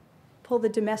out. Pull the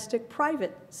domestic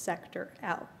private sector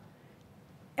out.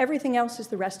 Everything else is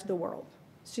the rest of the world.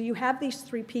 So you have these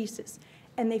 3 pieces,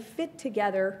 and they fit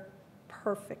together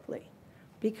perfectly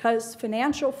because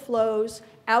financial flows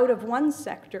out of one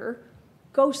sector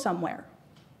go somewhere.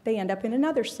 They end up in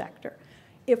another sector.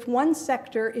 If one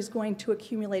sector is going to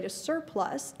accumulate a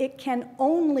surplus, it can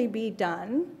only be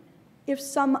done if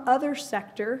some other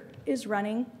sector is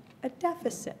running a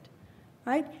deficit,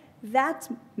 right? That's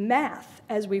math,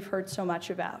 as we've heard so much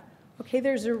about. Okay,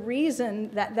 there's a reason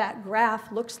that that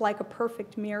graph looks like a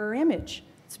perfect mirror image.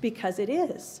 It's because it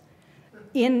is.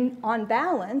 On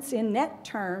balance, in net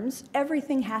terms,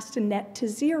 everything has to net to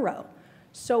zero.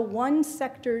 So one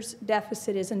sector's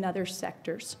deficit is another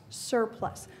sector's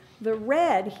surplus. The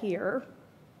red here,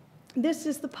 this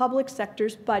is the public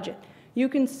sector's budget. You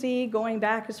can see, going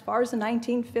back as far as the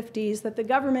 1950s, that the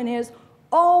government is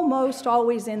almost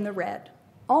always in the red,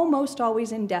 almost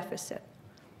always in deficit.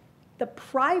 The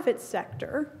private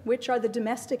sector, which are the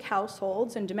domestic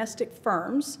households and domestic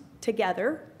firms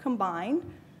together, combined,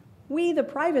 we, the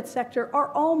private sector,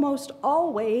 are almost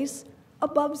always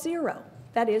above zero,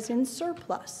 that is, in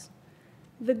surplus.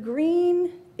 The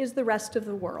green is the rest of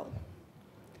the world.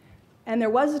 And there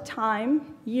was a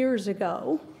time, years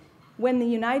ago, when the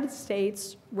United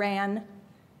States ran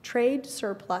trade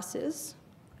surpluses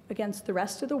against the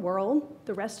rest of the world.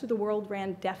 The rest of the world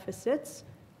ran deficits.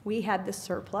 We had the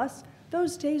surplus.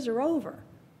 Those days are over.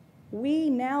 We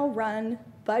now run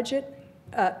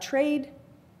trade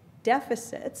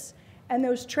deficits, and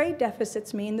those trade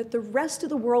deficits mean that the rest of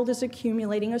the world is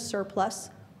accumulating a surplus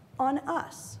on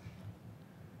us.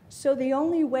 So the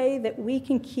only way that we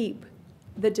can keep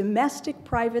the domestic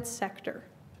private sector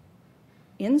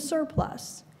in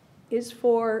surplus is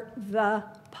for the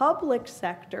public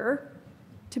sector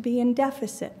to be in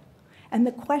deficit. And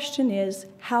the question is,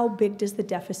 how big does the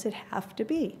deficit have to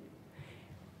be?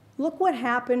 Look what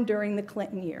happened during the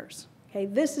Clinton years. Okay,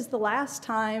 this is the last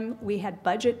time we had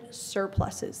budget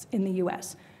surpluses in the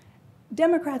US.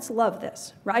 Democrats love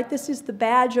this, right? This is the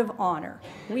badge of honor.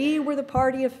 We were the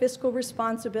party of fiscal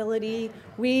responsibility.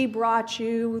 We brought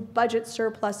you budget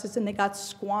surpluses, and they got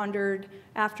squandered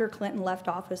after Clinton left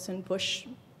office and Bush,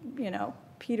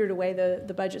 petered away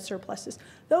the budget surpluses.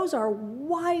 Those are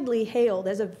widely hailed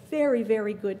as a very,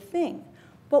 very good thing.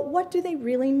 But what do they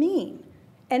really mean?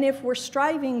 And if we're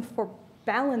striving for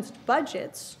balanced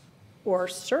budgets or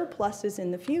surpluses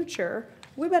in the future,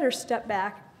 we better step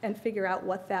back and figure out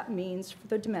what that means for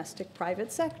the domestic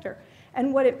private sector.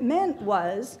 And what it meant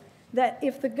was that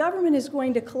if the government is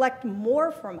going to collect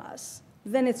more from us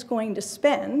than it's going to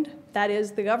spend, that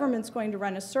is, the government's going to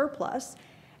run a surplus,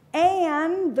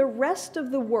 and the rest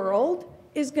of the world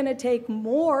is going to take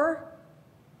more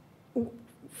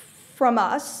from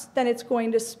us than it's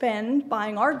going to spend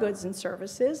buying our goods and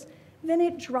services, then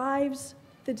it drives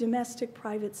the domestic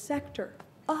private sector,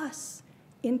 us,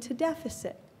 into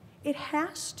deficit. It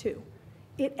has to.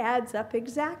 It adds up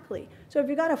exactly. So if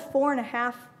you've got a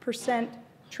 4.5%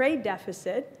 trade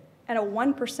deficit and a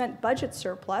 1% budget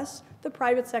surplus, the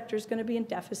private sector is going to be in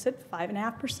deficit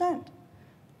 5.5%.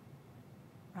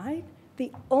 Right?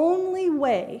 The only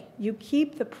way you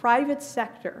keep the private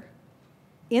sector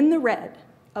in the red,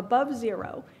 above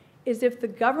zero, is if the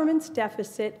government's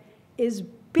deficit is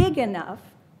big enough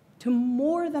to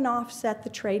more than offset the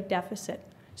trade deficit.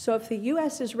 So if the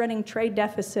US is running trade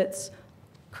deficits,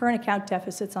 current account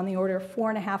deficits on the order of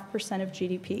 4.5% of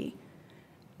GDP,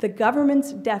 the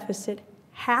government's deficit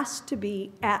has to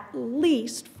be at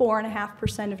least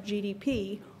 4.5% of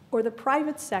GDP, or the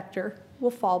private sector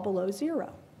will fall below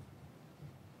zero.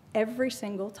 every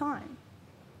single time.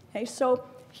 Okay, so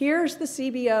here's the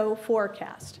CBO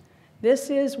forecast. This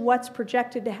is what's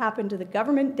projected to happen to the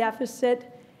government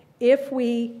deficit if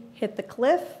we hit the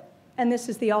cliff, and this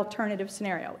is the alternative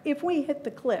scenario. If we hit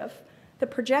the cliff, the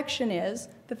projection is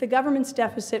that the government's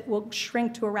deficit will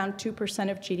shrink to around 2%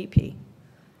 of GDP.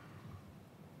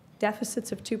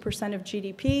 Deficits of 2% of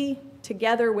GDP,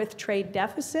 together with trade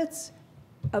deficits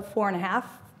of 4.5%,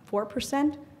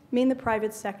 4%, mean the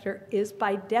private sector is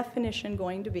by definition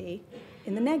going to be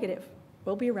in the negative.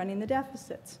 We'll be running the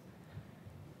deficits.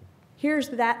 Here's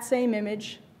that same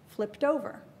image flipped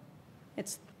over.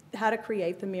 It's how to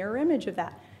create the mirror image of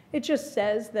that. It just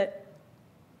says that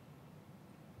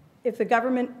if the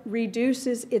government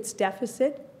reduces its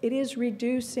deficit, it is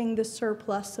reducing the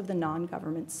surplus of the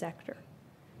non-government sector.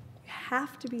 You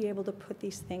have to be able to put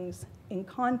these things in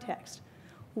context.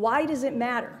 Why does it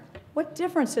matter? What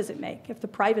difference does it make if the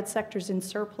private sector's in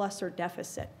surplus or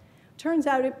deficit? Turns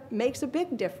out it makes a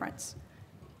big difference.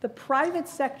 The private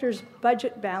sector's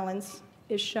budget balance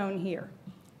is shown here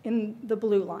in the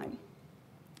blue line.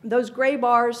 Those gray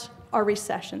bars are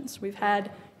recessions. We've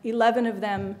had 11 of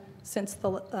them since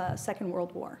the Second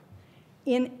World War.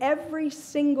 In every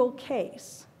single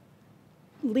case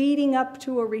leading up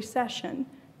to a recession,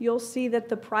 you'll see that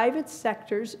the private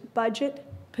sector's budget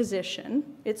position,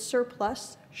 its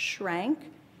surplus,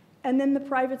 shrank, and then the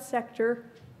private sector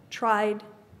tried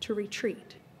to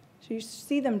retreat. So you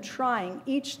see them trying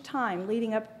each time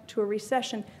leading up to a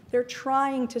recession. They're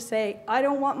trying to say, I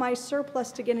don't want my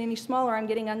surplus to get any smaller, I'm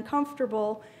getting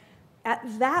uncomfortable. At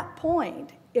that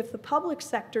point, if the public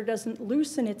sector doesn't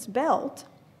loosen its belt,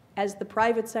 as the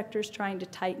private sector is trying to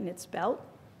tighten its belt,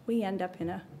 we end up in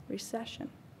a recession.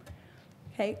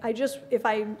 Okay, if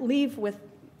I leave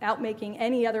without making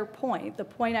any other point, the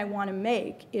point I want to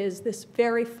make is this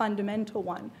very fundamental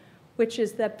one, which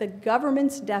is that the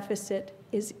government's deficit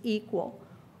is equal,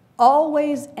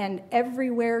 always and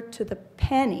everywhere to the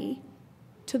penny,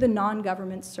 to the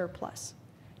non-government surplus.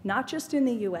 Not just in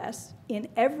the US, in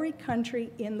every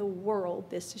country in the world,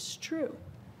 this is true.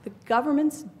 The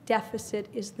government's deficit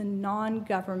is the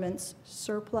non-government's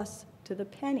surplus to the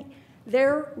penny.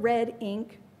 Their red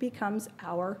ink becomes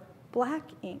our black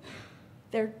ink.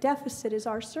 Their deficit is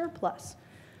our surplus.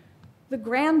 The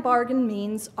grand bargain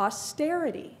means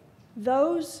austerity.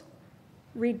 Those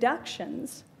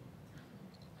reductions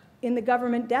in the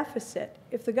government deficit,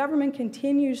 if the government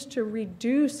continues to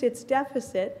reduce its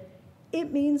deficit,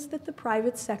 it means that the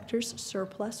private sector's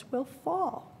surplus will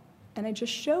fall. And I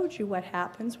just showed you what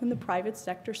happens when the private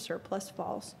sector surplus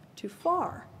falls too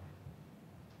far.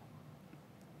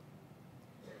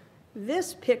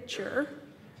 This picture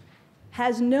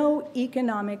has no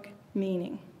economic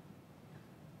meaning.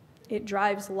 It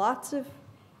drives lots of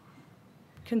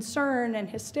concern and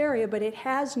hysteria, but it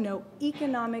has no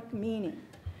economic meaning.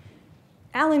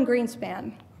 Alan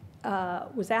Greenspan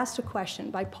was asked a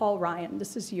question by Paul Ryan.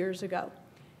 This is years ago.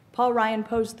 Paul Ryan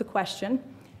posed the question,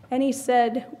 and he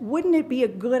said, wouldn't it be a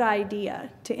good idea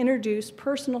to introduce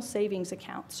personal savings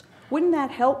accounts? Wouldn't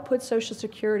that help put Social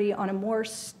Security on a more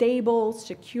stable,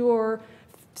 secure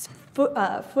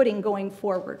footing going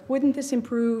forward? Wouldn't this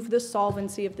improve the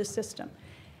solvency of the system?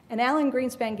 And Alan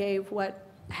Greenspan gave what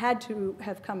had to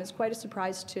have come as quite a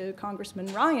surprise to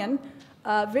Congressman Ryan,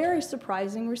 a very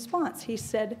surprising response. He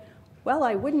said, well,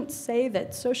 I wouldn't say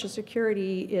that Social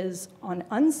Security is on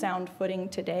unsound footing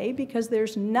today because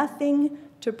there's nothing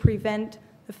to prevent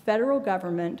the federal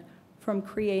government from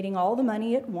creating all the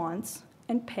money it wants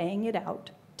and paying it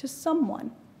out to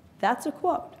someone. That's a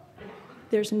quote.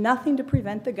 There's nothing to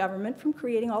prevent the government from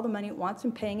creating all the money it wants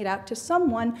and paying it out to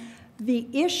someone. The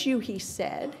issue, he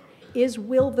said, is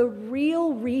will the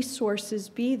real resources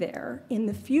be there in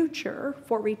the future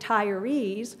for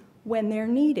retirees when they're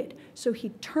needed? So he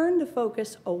turned the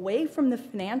focus away from the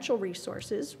financial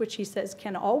resources, which he says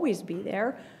can always be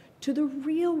there, to the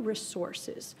real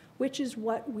resources, which is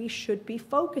what we should be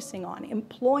focusing on,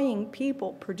 employing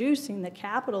people, producing the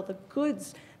capital, the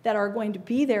goods that are going to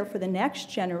be there for the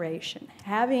next generation.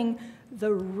 Having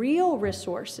the real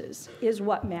resources is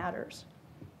what matters.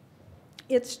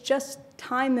 It's just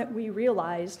time that we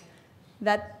realize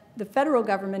that the federal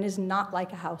government is not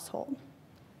like a household.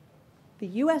 The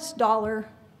US dollar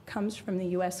comes from the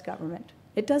US government.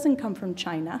 It doesn't come from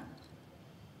China.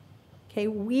 Okay,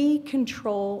 we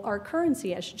control our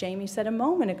currency, as Jamie said a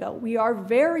moment ago. We are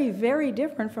very, very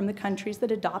different from the countries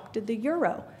that adopted the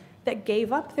euro, that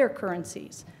gave up their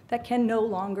currencies, that can no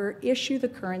longer issue the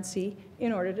currency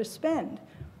in order to spend.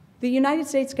 The United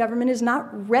States government is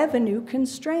not revenue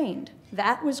constrained.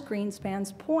 That was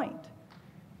Greenspan's point.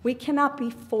 We cannot be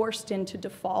forced into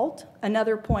default.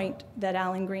 Another point that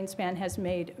Alan Greenspan has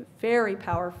made very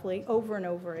powerfully over and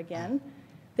over again.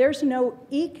 There's no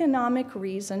economic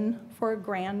reason for a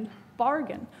grand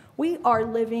bargain. We are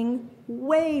living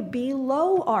way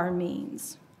below our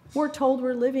means. We're told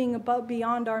we're living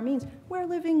beyond our means. We're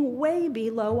living way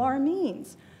below our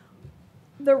means.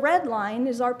 The red line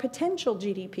is our potential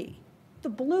GDP. The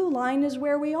blue line is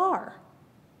where we are.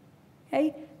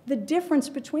 Okay? The difference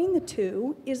between the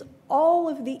two is all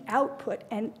of the output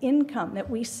and income that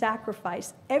we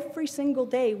sacrifice every single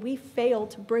day. We fail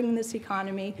to bring this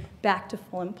economy back to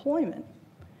full employment.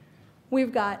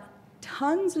 We've got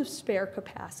tons of spare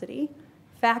capacity.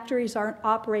 Factories aren't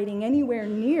operating anywhere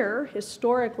near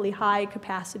historically high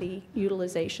capacity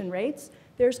utilization rates.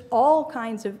 There's all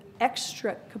kinds of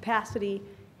extra capacity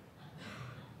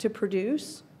to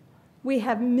produce. We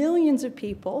have millions of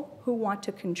people who want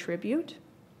to contribute.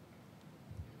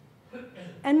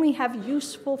 And we have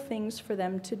useful things for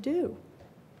them to do.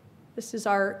 This is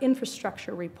our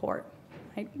infrastructure report.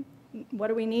 Right? What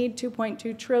do we need?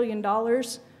 $2.2 trillion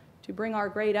to bring our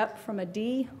grade up from a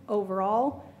D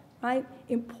overall. Right?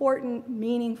 Important,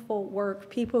 meaningful work,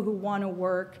 people who want to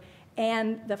work,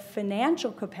 and the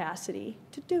financial capacity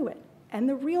to do it, and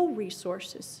the real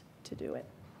resources to do it.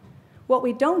 What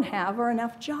we don't have are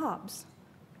enough jobs.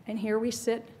 And here we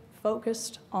sit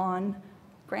focused on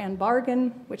grand bargain,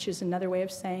 which is another way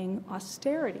of saying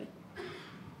austerity.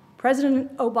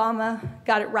 President Obama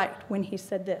got it right when he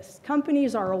said this: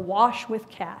 companies are awash with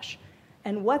cash,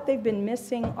 and what they've been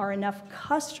missing are enough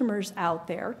customers out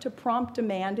there to prompt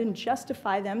demand and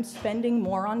justify them spending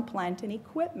more on plant and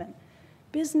equipment.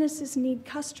 Businesses need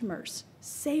customers.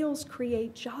 Sales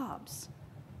create jobs.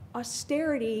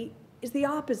 Austerity is the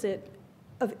opposite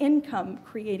of income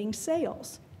creating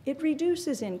sales. It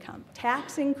reduces income.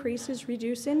 Tax increases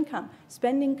reduce income.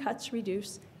 Spending cuts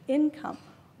reduce income.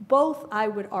 Both, I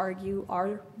would argue,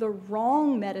 are the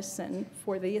wrong medicine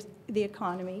for the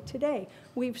economy today.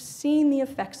 We've seen the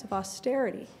effects of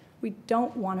austerity. We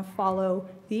don't want to follow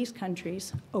these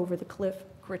countries over the cliff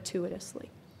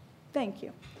gratuitously. Thank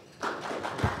you.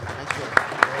 Thank you.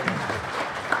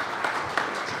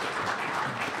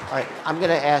 All right, I'm going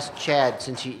to ask Chad,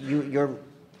 since your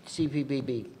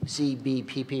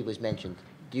CBPP was mentioned.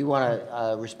 Do you want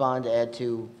to respond, add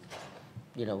to,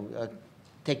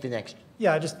 take the next?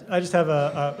 Yeah, I just have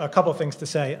a couple of things to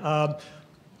say. Our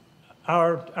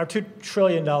 $2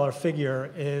 trillion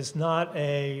figure is not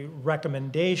a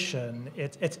recommendation.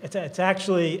 It's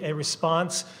actually a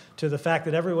response to the fact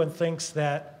that everyone thinks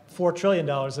that $4 trillion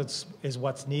is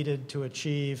what's needed to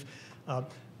achieve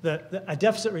a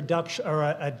deficit reduction or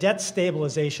a debt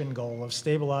stabilization goal of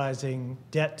stabilizing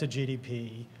debt to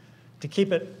GDP, to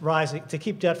keep it rising, to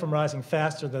keep debt from rising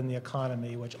faster than the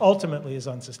economy, which ultimately is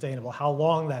unsustainable. How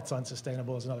long that's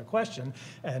unsustainable is another question,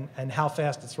 and how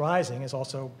fast it's rising is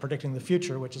also predicting the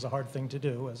future, which is a hard thing to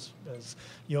do, as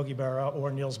Yogi Berra or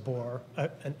Niels Bohr,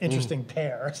 an interesting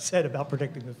pair, said about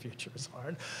predicting the future is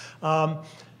hard.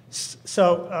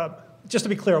 Just to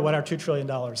be clear what our $2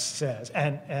 trillion says,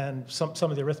 and some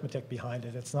of the arithmetic behind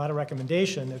it, it's not a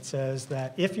recommendation. It says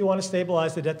that if you want to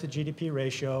stabilize the debt to GDP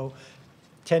ratio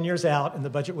 10 years out in the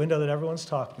budget window that everyone's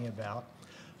talking about,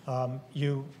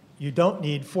 you don't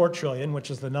need $4 trillion, which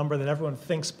is the number that everyone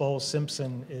thinks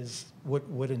Bowles-Simpson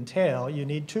would entail. You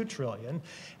need $2 trillion,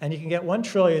 and you can get $1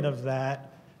 trillion of that.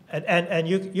 And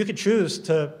you could choose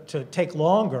to take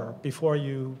longer before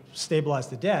you stabilize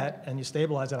the debt, and you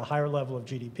stabilize at a higher level of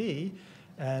GDP,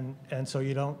 and so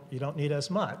you don't need as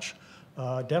much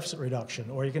deficit reduction.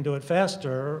 Or you can do it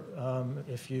faster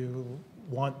if you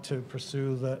want to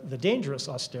pursue the dangerous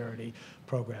austerity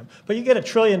program. But you get $1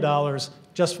 trillion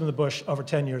just from the Bush, over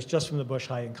 10 years, just from the Bush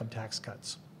high-income tax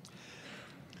cuts.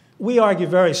 We argue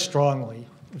very strongly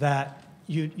that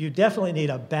you definitely need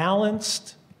a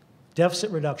balanced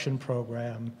deficit reduction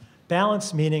program.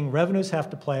 Balance meaning revenues have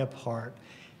to play a part,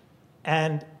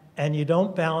 and you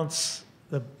don't balance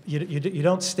you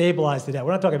don't stabilize the debt.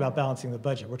 We're not talking about balancing the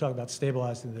budget. We're talking about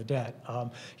stabilizing the debt.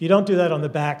 You don't do that on the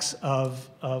backs of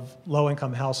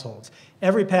low-income households.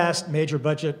 Every past major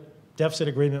budget deficit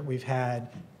agreement we've had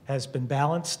has been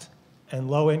balanced, and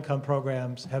low-income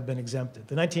programs have been exempted.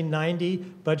 The 1990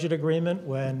 budget agreement,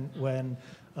 when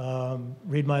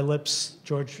read my lips,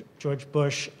 George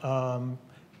Bush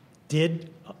did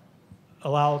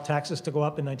allow taxes to go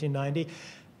up in 1990.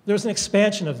 There was an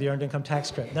expansion of the earned income tax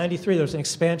credit. 93, there was an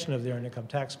expansion of the earned income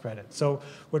tax credit. So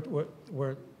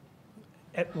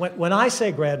when I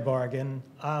say grand bargain,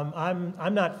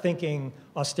 I'm not thinking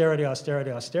austerity,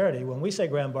 austerity, austerity. When we say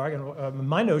grand bargain,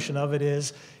 my notion of it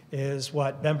is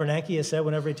what Ben Bernanke has said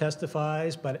whenever he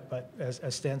testifies, but as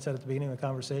Stan said at the beginning of the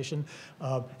conversation,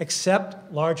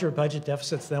 accept larger budget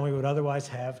deficits than we would otherwise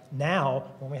have now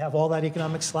when we have all that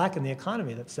economic slack in the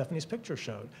economy that Stephanie's picture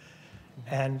showed,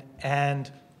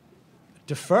 and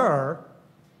defer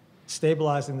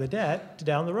stabilizing the debt to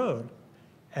down the road,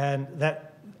 and that.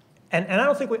 And I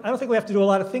don't think we have to do a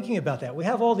lot of thinking about that. We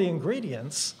have all the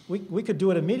ingredients. We could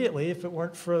do it immediately if it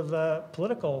weren't for the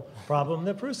political problem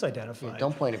that Bruce identified. Yeah,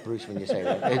 don't point at Bruce when you say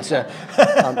that.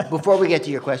 It's, before we get to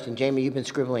your question, Jamie, you've been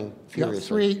scribbling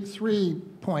furiously. Three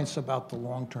points about the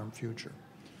long-term future.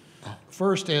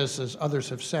 First is, as others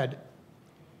have said,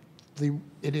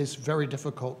 it is very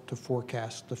difficult to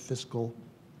forecast the fiscal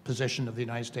position of the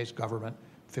United States government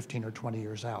 15 or 20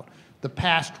 years out. The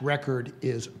past record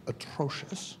is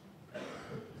atrocious.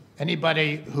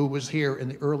 Anybody who was here in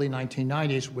the early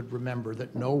 1990s would remember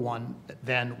that no one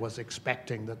then was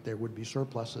expecting that there would be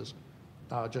surpluses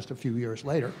just a few years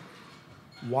later.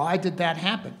 Why did that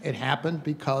happen? It happened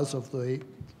because of the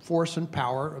force and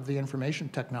power of the information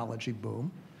technology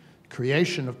boom,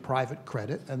 creation of private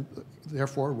credit, and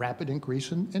therefore rapid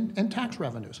increase in tax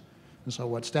revenues. And so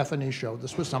what Stephanie showed,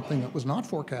 this was something that was not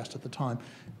forecast at the time.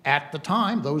 At the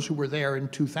time, those who were there in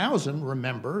 2000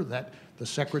 remember that the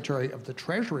Secretary of the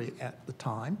Treasury at the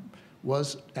time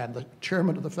and the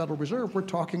Chairman of the Federal Reserve were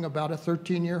talking about a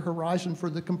 13-year horizon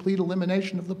for the complete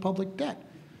elimination of the public debt.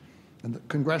 And the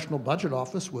Congressional Budget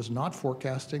Office was not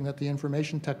forecasting that the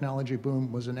information technology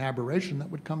boom was an aberration that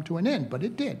would come to an end, but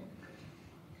it did.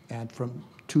 And from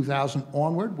 2000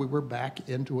 onward, we were back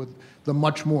into the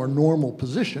much more normal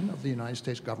position of the United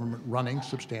States government running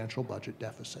substantial budget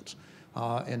deficits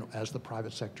and as the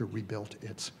private sector rebuilt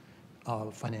its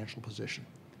financial position.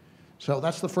 So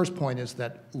that's the first point, is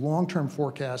that long-term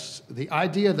forecasts, the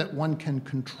idea that one can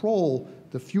control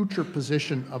the future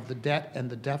position of the debt and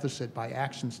the deficit by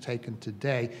actions taken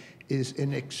today is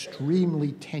an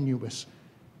extremely tenuous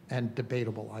and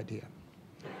debatable idea.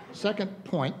 Second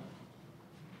point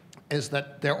is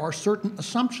that there are certain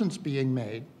assumptions being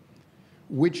made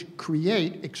which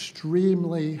create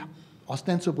extremely,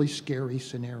 ostensibly scary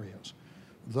scenarios.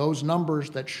 Those numbers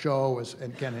that show, as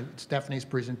again in Stephanie's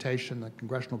presentation, the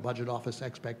Congressional Budget Office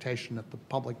expectation that the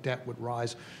public debt would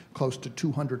rise close to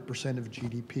 200% of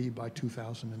GDP by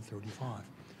 2035.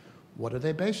 What are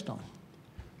they based on?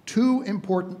 Two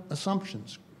important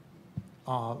assumptions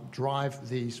drive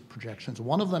these projections.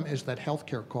 One of them is that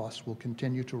healthcare costs will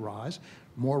continue to rise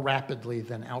more rapidly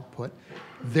than output,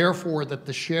 therefore that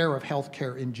the share of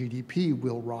healthcare in GDP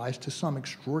will rise to some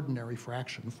extraordinary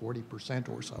fraction, 40%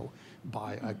 or so,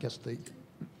 by, I guess, the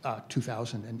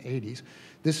 2080s.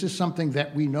 This is something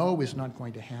that we know is not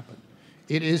going to happen.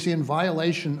 It is in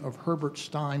violation of Herbert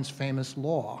Stein's famous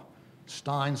law,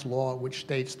 Stein's law, which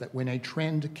states that when a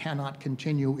trend cannot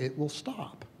continue, it will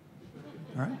stop.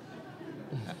 All right?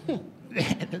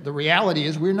 The reality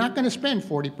is we're not going to spend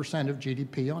 40% of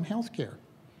GDP on healthcare.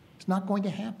 It's not going to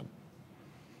happen.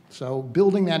 So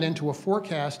building that into a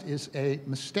forecast is a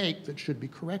mistake that should be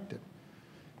corrected.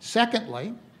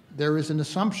 Secondly, there is an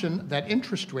assumption that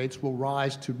interest rates will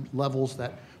rise to levels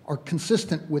that are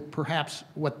consistent with perhaps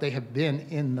what they have been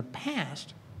in the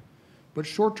past, but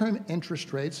short-term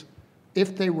interest rates,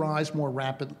 if they rise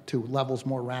to levels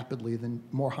more rapidly than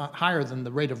higher than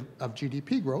the rate of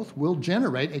GDP growth, will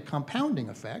generate a compounding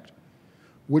effect,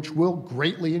 which will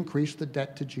greatly increase the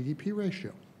debt to GDP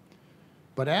ratio.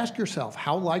 But ask yourself,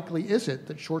 how likely is it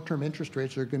that short-term interest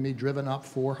rates are going to be driven up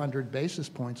 400 basis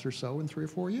points or so in 3 or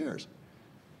 4 years?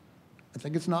 I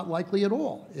think it's not likely at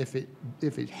all. If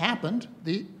it happened,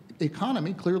 the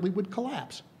economy clearly would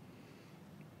collapse.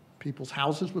 People's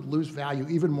houses would lose value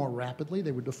even more rapidly.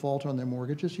 They would default on their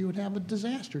mortgages. You would have a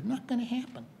disaster. Not going to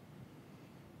happen.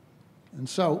 And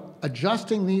so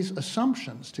adjusting these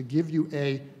assumptions to give you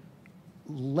a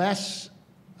less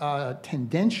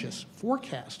tendentious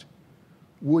forecast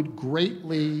would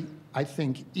greatly, I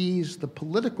think, ease the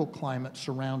political climate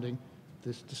surrounding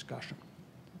this discussion.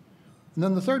 And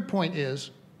then the third point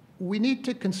is we need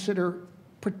to consider,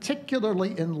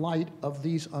 particularly in light of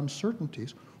these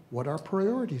uncertainties, what our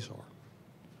priorities are.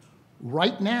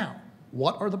 Right now,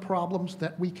 what are the problems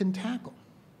that we can tackle?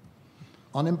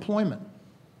 Unemployment,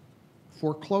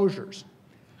 foreclosures,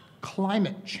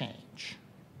 climate change,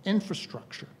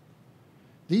 infrastructure.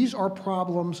 These are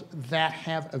problems that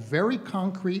have a very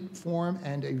concrete form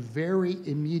and a very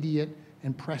immediate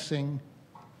and pressing,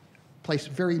 place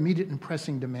very immediate and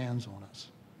pressing demands on us.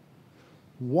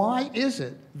 Why is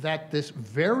it that this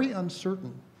very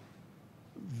uncertain,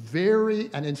 very,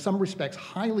 and in some respects,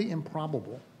 highly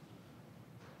improbable,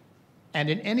 and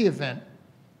in any event,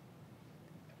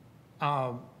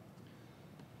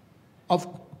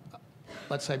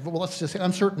 let's just say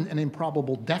uncertain and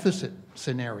improbable deficit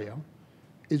scenario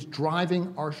is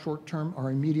driving our short-term,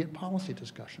 our immediate policy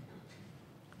discussion.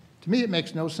 To me, it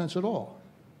makes no sense at all.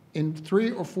 In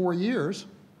 3 or 4 years,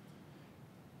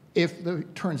 if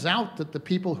it turns out that the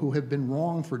people who have been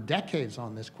wrong for decades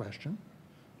on this question,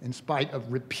 in spite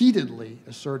of repeatedly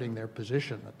asserting their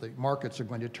position that the markets are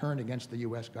going to turn against the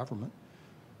U.S. government,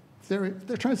 if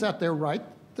it turns out they're right,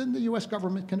 then the U.S.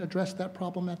 government can address that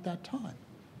problem at that time.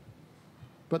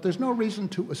 But there's no reason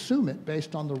to assume it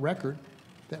based on the record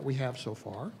that we have so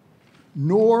far,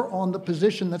 nor on the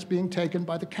position that's being taken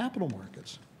by the capital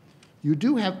markets. You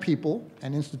do have people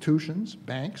and institutions,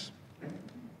 banks,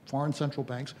 foreign central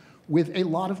banks, with a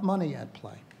lot of money at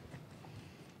play.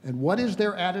 And what is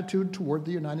their attitude toward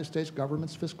the United States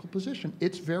government's fiscal position?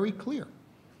 It's very clear.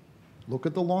 Look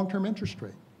at the long-term interest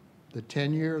rate, the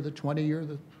 10-year, the 20-year,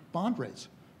 the bond rates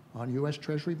on U.S.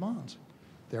 Treasury bonds.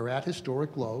 They're at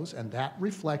historic lows, and that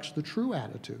reflects the true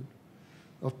attitude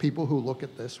of people who look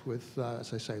at this with,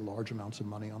 as I say, large amounts of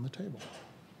money on the table.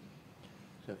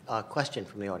 So, question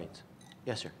from the audience.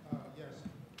 Yes, sir. Yes.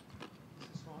 Is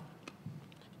this on?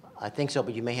 I think so,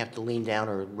 but you may have to lean down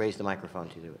or raise the microphone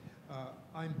to do it.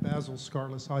 I'm Basil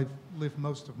Scarless. I've lived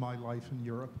most of my life in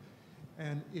Europe,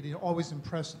 and it always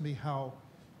impressed me how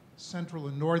Central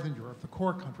and Northern Europe, the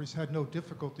core countries, had no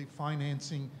difficulty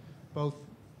financing both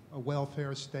a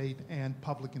welfare state and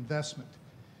public investment.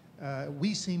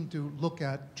 We seem to look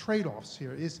at trade-offs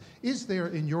here. Is there,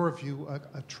 in your view,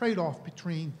 a trade-off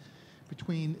between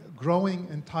growing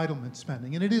entitlement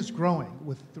spending, and it is growing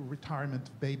with the retirement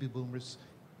of baby boomers,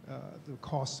 the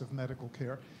costs of medical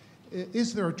care.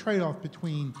 Is there a trade-off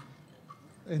between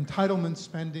entitlement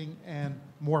spending and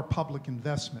more public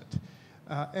investment?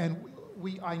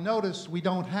 I notice we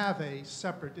don't have a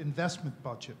separate investment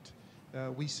budget.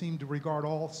 We seem to regard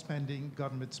all spending,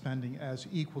 government spending, as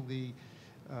equally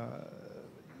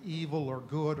evil or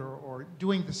good or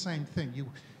doing the same thing.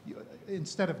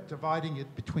 Instead of dividing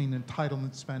it between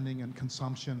entitlement spending and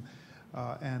consumption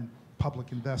and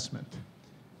public investment.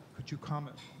 Could you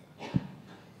comment?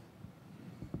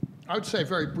 I would say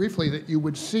very briefly that you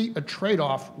would see a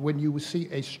trade-off when you see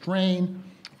a strain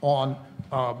on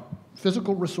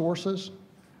physical resources,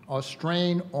 a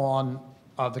strain on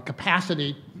the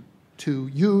capacity to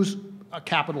use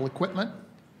capital equipment,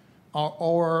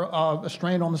 or a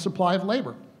strain on the supply of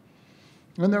labor.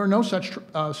 And there are no such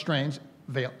strains.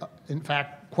 In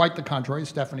fact, quite the contrary, as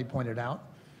Stephanie pointed out.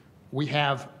 We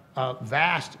have a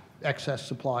vast excess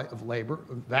supply of labor,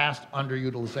 a vast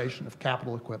underutilization of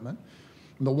capital equipment.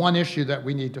 And the one issue that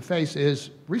we need to face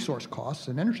is resource costs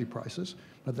and energy prices,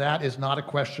 but that is not a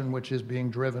question which is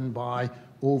being driven by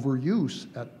overuse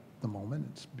at the moment.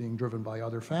 It's being driven by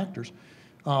other factors.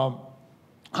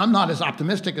 I'm not as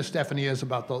optimistic as Stephanie is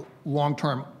about the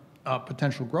long-term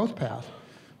potential growth path,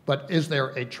 but is there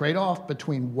a trade-off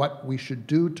between what we should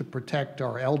do to protect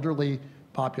our elderly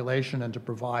population and to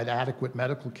provide adequate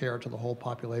medical care to the whole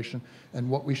population, and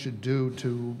what we should do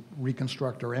to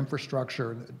reconstruct our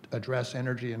infrastructure and address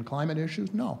energy and climate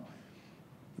issues? No.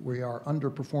 We are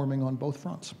underperforming on both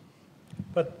fronts.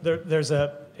 But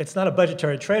it's not a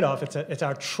budgetary trade-off. It's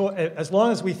our choice. As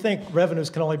long as we think revenues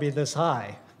can only be this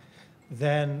high,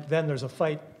 then there's a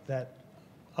fight that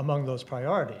among those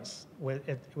priorities.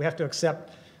 We have to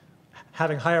accept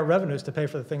having higher revenues to pay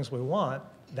for the things we want.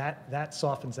 That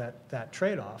softens that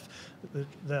trade-off.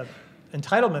 The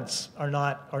entitlements are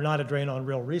not a drain on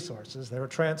real resources; they're a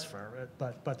transfer.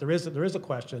 But there is a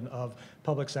question of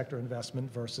public sector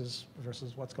investment versus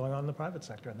what's going on in the private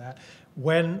sector, and that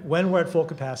when we're at full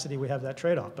capacity, we have that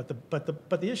trade-off.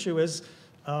 But the issue is,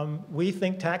 we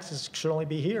think taxes should only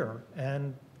be here,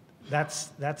 and it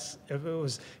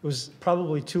was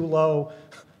probably too low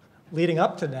leading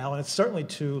up to now, and it's certainly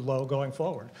too low going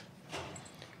forward.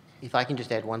 If I can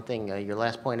just add one thing, your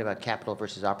last point about capital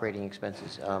versus operating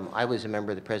expenses. I was a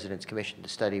member of the President's Commission to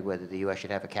study whether the U.S. should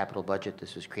have a capital budget.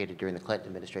 This was created during the Clinton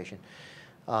administration.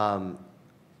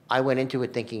 I went into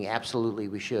it thinking absolutely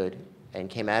we should, and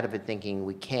came out of it thinking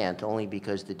we can't, only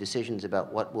because the decisions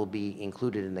about what will be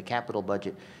included in the capital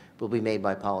budget will be made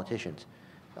by politicians,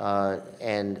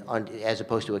 as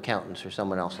opposed to accountants or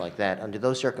someone else like that. Under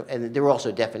those and there were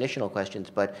also definitional questions,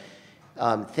 but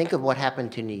think of what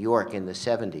happened to New York in the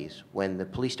 70s when the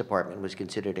police department was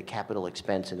considered a capital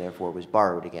expense and therefore was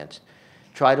borrowed against.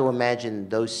 try to imagine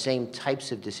those same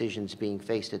types of decisions being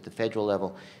faced at the federal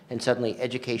level, and suddenly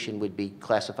education would be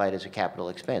classified as a capital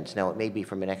expense. Now, it may be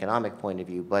from an economic point of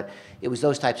view, but it was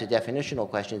those types of definitional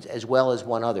questions, as well as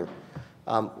one other.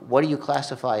 What do you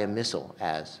classify a missile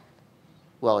as?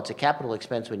 Well, it's a capital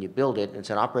expense when you build it, and it's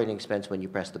an operating expense when you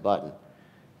press the button.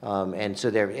 And so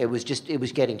it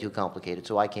was getting too complicated,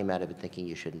 so I came out of it thinking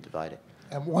you shouldn't divide it.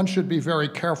 And one should be very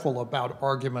careful about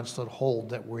arguments that hold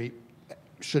that we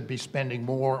should be spending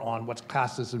more on what's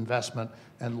classed as investment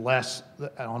and less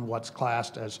on what's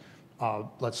classed as,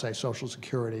 let's say, Social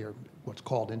Security or what's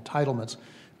called entitlements.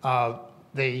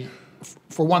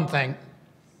 For one thing,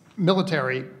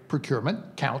 military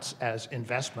procurement counts as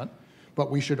investment,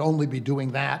 but we should only be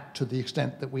doing that to the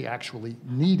extent that we actually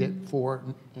need it for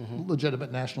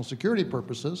legitimate national security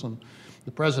purposes. And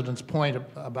the President's point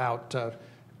about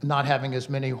not having as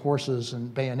many horses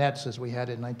and bayonets as we had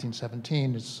in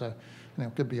 1917 is,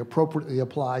 could be appropriately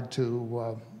applied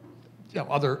to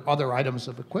other items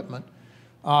of equipment.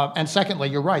 And secondly,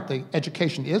 you're right, the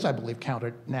education is, I believe,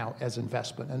 counted now as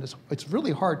investment. And it's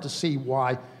really hard to see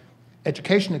why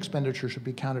education expenditure should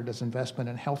be counted as investment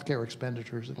and healthcare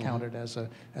expenditures are counted as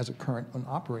a current and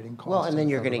operating cost. Well, and then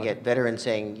you're going to get veterans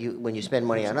saying, when you spend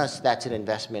money on us, that's an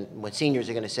investment. When seniors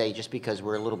are going to say, just because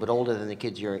we're a little bit older than the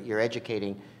kids you're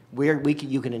educating,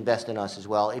 you can invest in us as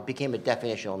well. It became a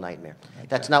definitional nightmare. Okay.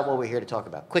 That's not what we're here to talk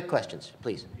about. Quick questions,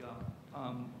 please. Yeah.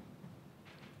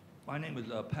 My name is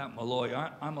Pat Malloy.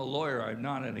 I'm a lawyer. I'm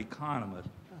not an economist.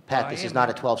 Pat, this is not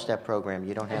a 12-step program.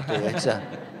 You don't have to. It's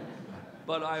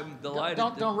But I'm delighted.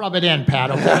 Don't rub it in,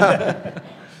 Pat. Okay?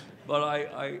 But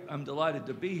I'm delighted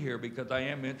to be here because I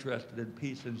am interested in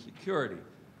peace and security.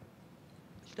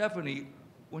 Stephanie,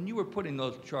 when you were putting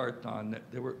those charts on,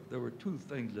 there were two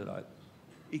things that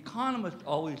economists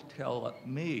always tell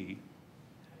me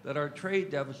that our trade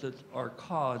deficits are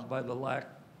caused by the lack,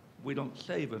 we don't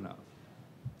save enough.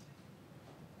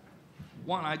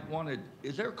 One,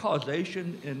 is there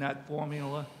causation in that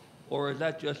formula, or is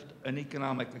that just an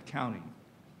economic accounting?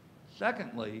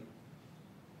 Secondly,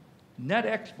 net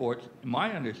exports, in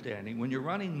my understanding, when you're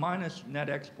running minus net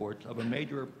exports of a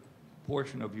major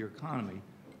portion of your economy,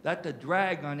 that's a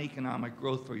drag on economic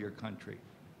growth for your country.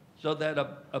 So that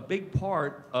a big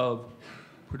part of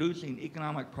producing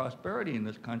economic prosperity in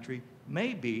this country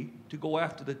may be to go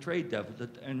after the trade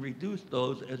deficit and reduce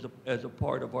those as a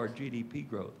part of our GDP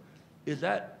growth. Is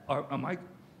that,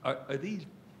 are these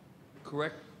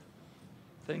correct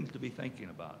things to be thinking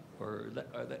about, or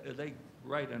are they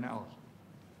right analysis?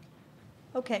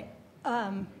 Okay.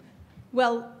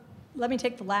 Well, let me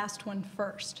take the last one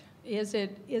first. Is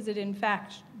it in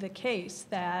fact the case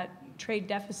that trade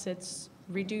deficits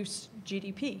reduce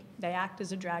GDP? They act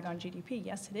as a drag on GDP.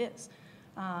 Yes, it is.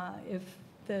 If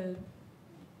the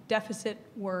deficit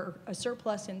were a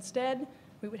surplus instead,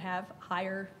 we would have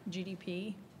higher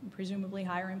GDP, presumably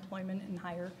higher employment and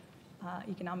higher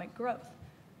economic growth.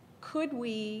 Could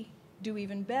we do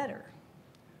even better?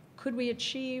 Could we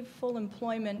achieve full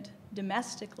employment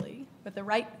domestically with the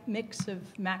right mix of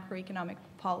macroeconomic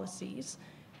policies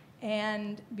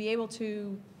and be able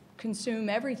to consume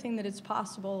everything that it's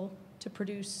possible to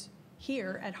produce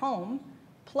here at home,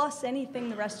 plus anything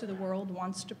the rest of the world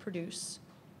wants to produce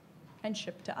and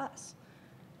ship to us?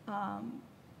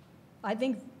 I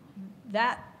think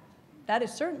that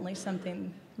is certainly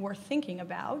something worth thinking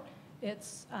about.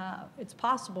 It's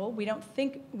possible. We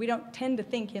don't tend to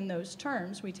think in those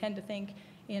terms. We tend to think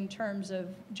in terms of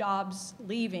jobs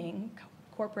leaving,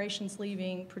 corporations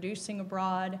leaving, producing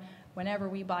abroad. Whenever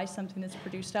we buy something that's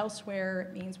produced elsewhere,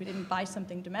 it means we didn't buy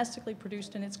something domestically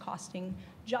produced and it's costing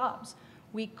jobs.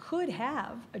 We could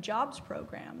have a jobs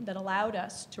program that allowed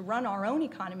us to run our own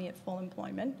economy at full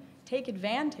employment, take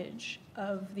advantage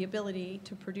of the ability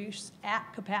to produce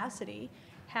at capacity,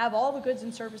 have all the goods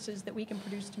and services that we can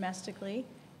produce domestically,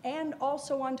 and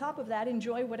also on top of that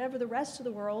enjoy whatever the rest of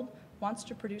the world wants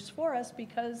to produce for us,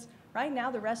 because right now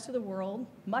the rest of the world,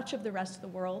 much of the rest of the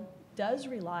world, does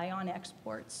rely on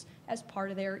exports as part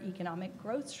of their economic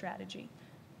growth strategy.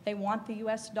 They want the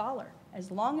US dollar. As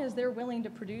long as they're willing to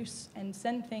produce and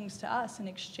send things to us in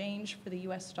exchange for the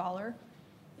US dollar,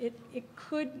 it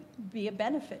could be a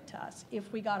benefit to us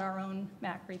if we got our own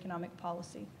macroeconomic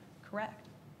policy correct.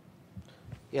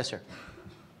 Yes, sir.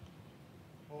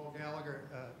 Paul Gallagher,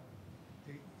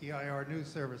 EIR News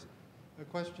Service. A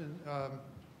question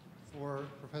for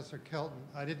Professor Kelton.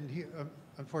 I didn't hear,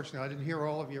 unfortunately, I didn't hear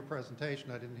all of your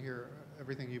presentation. I didn't hear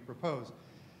everything you proposed.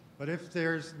 But if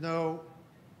there's no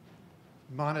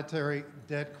monetary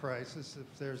debt crisis,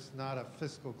 if there's not a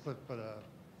fiscal cliff but a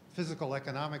physical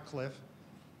economic cliff,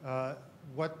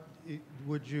 what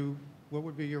would you what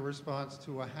would be your response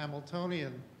to a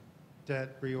Hamiltonian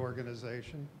debt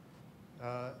reorganization,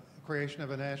 creation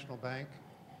of a national bank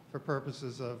for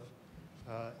purposes of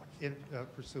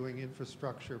pursuing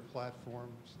infrastructure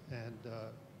platforms and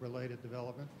related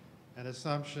development, an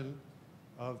assumption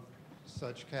of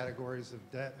such categories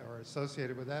of debt are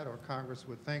associated with that, or Congress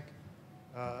would think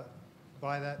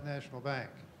by that national bank?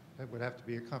 It would have to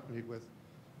be accompanied with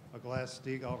a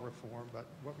Glass-Steagall reform, but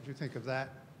what would you think of that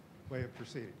way of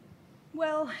proceeding?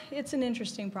 Well, it's an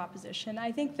interesting proposition.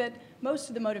 I think that most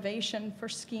of the motivation for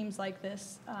schemes like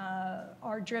this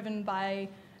are driven by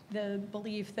the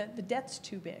belief that the debt's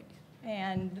too big.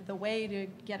 And the way to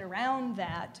get around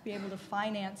that, to be able to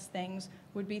finance things,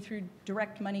 would be through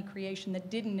direct money creation that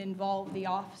didn't involve the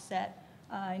offset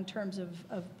in terms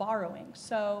of borrowing.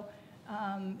 So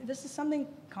this is something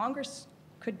Congress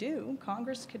could do.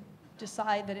 Congress could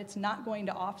decide that it's not going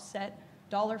to offset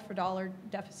dollar for dollar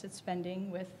deficit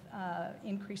spending with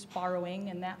increased borrowing,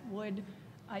 and that would,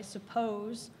 I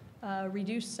suppose,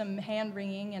 reduce some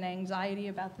hand-wringing and anxiety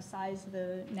about the size of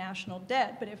the national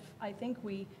debt. But if I think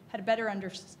we had a better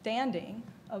understanding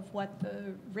of what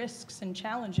the risks and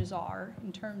challenges are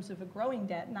in terms of a growing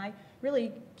debt, and I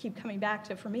really keep coming back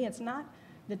to, for me, it's not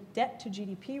the debt to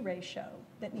GDP ratio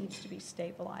that needs to be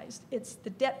stabilized. It's the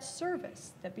debt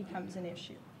service that becomes an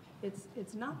issue.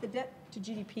 It's not the debt to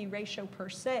GDP ratio per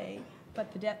se,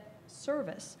 but the debt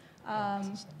service.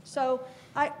 So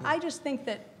I just think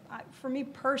that, for me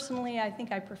personally, I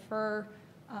think I prefer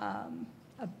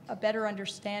a better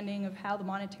understanding of how the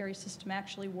monetary system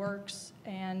actually works,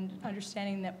 and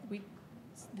understanding that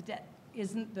the debt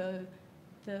isn't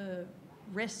the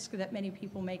risk that many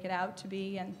people make it out to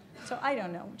be. And so I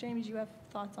don't know. James, you have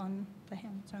thoughts on the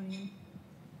Hamiltonian?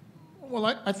 Well,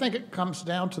 I think it comes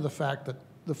down to the fact that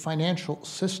the financial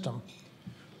system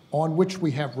on which we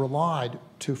have relied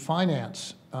to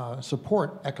finance,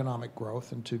 support economic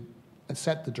growth and to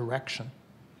set the direction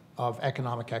of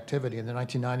economic activity. In the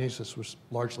 1990s, this was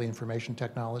largely information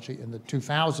technology. In the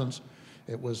 2000s,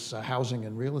 it was housing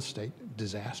and real estate,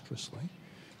 disastrously.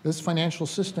 This financial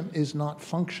system is not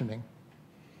functioning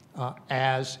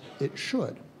as it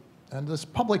should. And this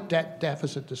public debt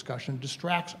deficit discussion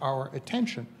distracts our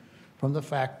attention from the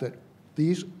fact that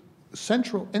these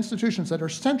central institutions that are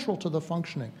central to the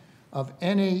functioning of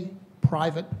any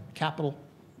private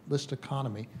capitalist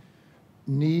economy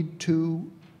need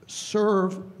to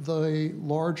serve the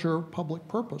larger public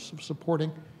purpose of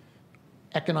supporting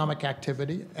economic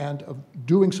activity and of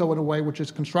doing so in a way which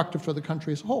is constructive for the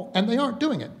country as a whole. And they aren't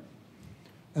doing it.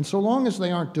 And so long as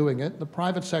they aren't doing it, the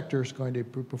private sector is going to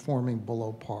be performing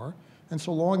below par. And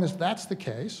so long as that's the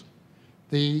case,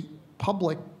 the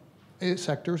public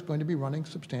sector is going to be running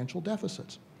substantial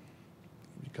deficits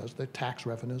because the tax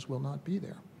revenues will not be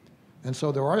there. And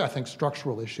so there are, I think,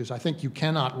 structural issues. I think you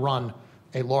cannot run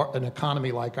an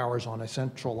economy like ours on a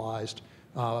centralized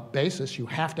basis. You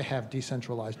have to have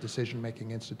decentralized decision-making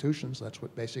institutions. That's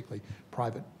what basically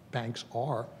private banks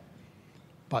are.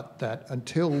 But that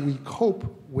until we cope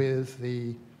with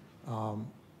the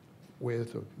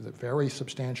very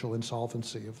substantial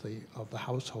insolvency of the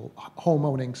household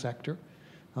home-owning sector,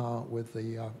 with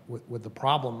the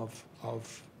problem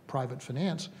of private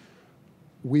finance,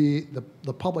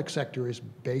 the public sector is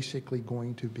basically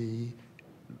going to be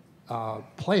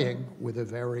playing with a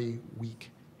very weak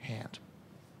hand.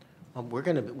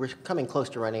 We're coming close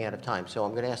to running out of time, so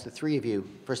I'm going to ask the three of you.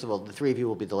 First of all, the three of you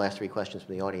will be the last three questions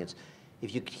from the audience.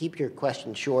 If you could keep your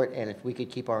questions short, and if we could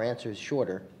keep our answers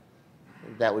shorter,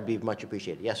 that would be much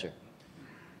appreciated. Yes, sir.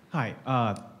 Hi,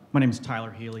 my name is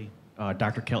Tyler Healy.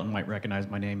 Dr. Kelton might recognize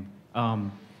my name.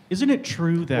 Isn't it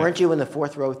true that... Weren't you in the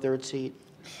fourth row, third seat?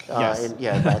 Yes.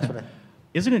 Yeah, that's what I...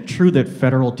 Isn't it true that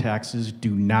federal taxes do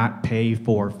not pay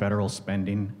for federal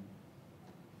spending?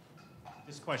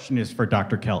 This question is for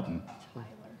Dr. Kelton.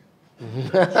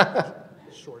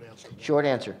 Short answer. Short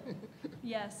answer.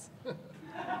 Yes.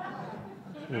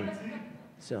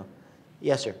 So,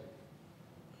 yes, sir.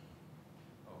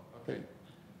 Oh, okay.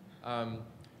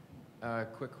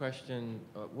 Quick question.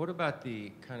 What about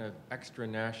the kind of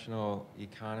extra-national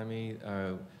economy?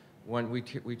 When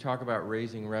we talk about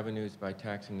raising revenues by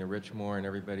taxing the rich more and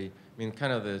everybody, I mean,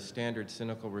 kind of the standard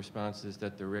cynical response is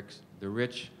that the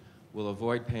rich will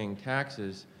avoid paying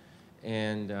taxes.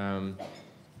 And,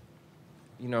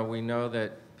 you know, we know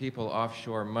that people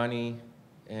offshore money,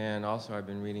 and also I've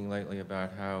been reading lately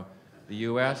about how the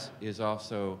U.S. is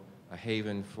also a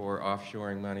haven for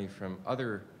offshoring money from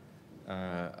other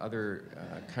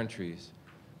countries.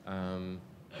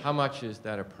 How much is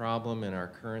that a problem in our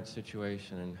current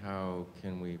situation, and how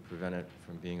can we prevent it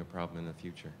from being a problem in the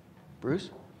future? Bruce?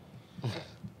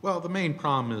 Well, the main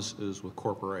problem is with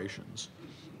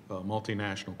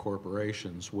multinational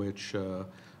corporations, which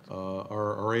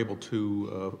are able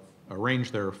to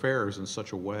arrange their affairs in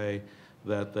such a way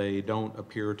that they don't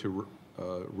appear to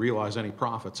realize any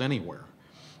profits anywhere.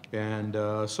 And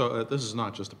so this is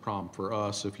not just a problem for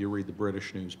us. If you read the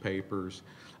British newspapers,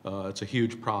 it's a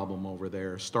huge problem over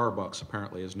there. Starbucks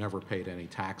apparently has never paid any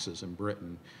taxes in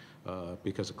Britain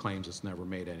because it claims it's never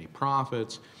made any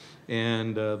profits.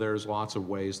 And there's lots of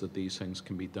ways that these things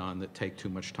can be done that take too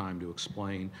much time to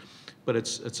explain. But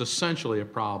it's essentially a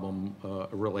problem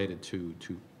related to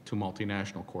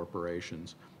multinational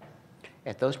corporations.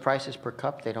 At those prices per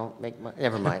cup, they don't make money.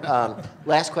 Never mind.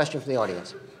 Last question from the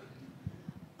audience.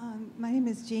 My name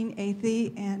is Jean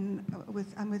Athey, and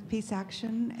I'm with Peace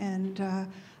Action, and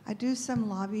I do some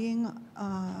lobbying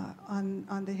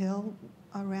on the Hill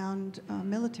around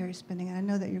military spending, and I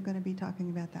know that you're going to be talking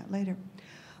about that later.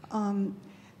 Now,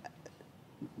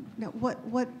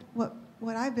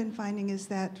 what I've been finding is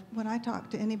that when I talk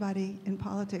to anybody in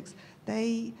politics,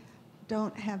 they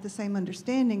don't have the same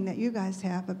understanding that you guys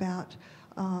have about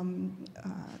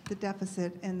the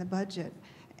deficit and the budget.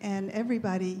 And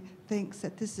everybody thinks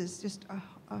that this is just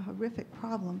a horrific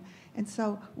problem. And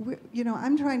so,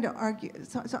 I'm trying to argue.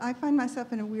 So I find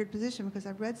myself in a weird position because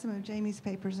I've read some of Jamie's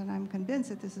papers and I'm convinced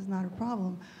that this is not a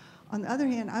problem. On the other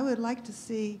hand, I would like to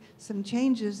see some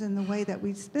changes in the way that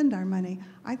we spend our money.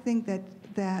 I think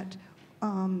that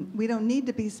we don't need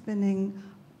to be spending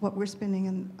what we're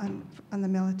spending on the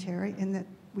military, and that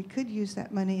we could use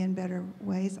that money in better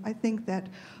ways. I think that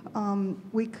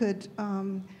we could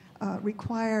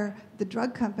require the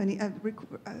drug company,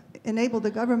 enable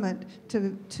the government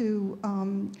to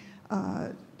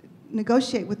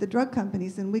negotiate with the drug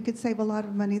companies, and we could save a lot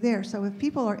of money there. So if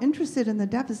people are interested in the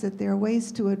deficit, there are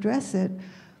ways to address it.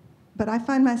 But I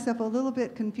find myself a little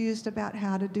bit confused about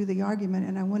how to do the argument,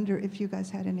 and I wonder if you guys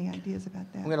had any ideas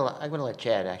about that. I'm gonna let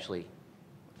Chad actually.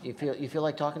 You feel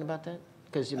like talking about that?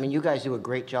 Because I mean, you guys do a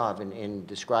great job in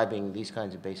describing these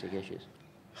kinds of basic issues.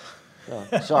 So,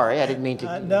 sorry, I didn't mean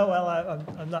to. No, well,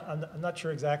 I'm not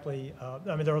sure exactly.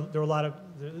 I mean, there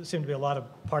seem to be a lot of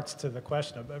parts to the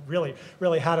question. But really,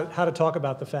 how to talk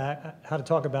about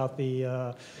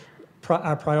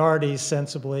our priorities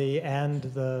sensibly and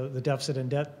the deficit and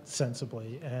debt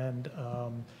sensibly. And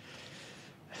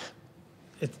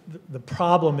the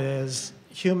problem is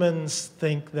humans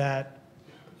think that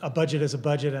a budget is a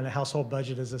budget and a household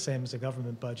budget is the same as a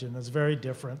government budget, and it's very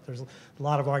different. There's a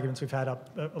lot of arguments we've had a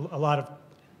lot of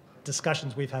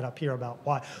discussions we've had up here about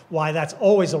why that's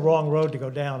always a wrong road to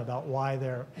go down, about why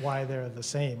they're the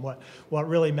same. What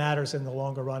really matters in the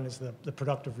longer run is the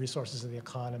productive resources of the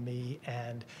economy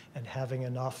and having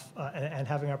enough and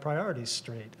having our priorities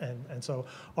straight. And so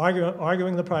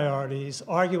arguing the priorities,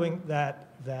 arguing that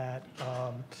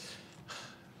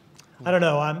I don't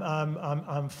know.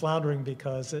 I'm floundering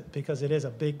because it is a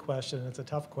big question and it's a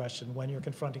tough question when you're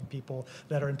confronting people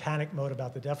that are in panic mode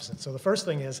about the deficit. So the first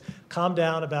thing is calm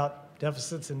down about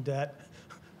deficits and debt.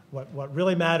 What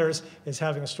really matters is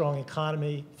having a strong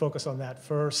economy. Focus on that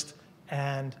first,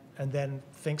 and then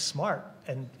think smart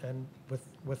and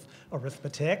with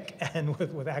arithmetic and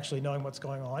with actually knowing what's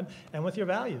going on and with your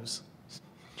values.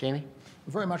 Jamie?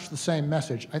 Very much the same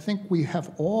message. I think we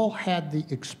have all had the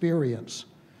experience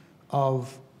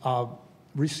of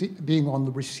being on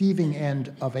the receiving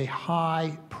end of a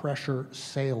high-pressure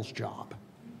sales job,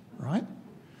 right?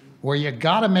 Where you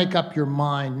got to make up your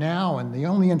mind now, and the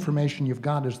only information you've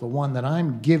got is the one that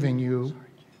I'm giving you,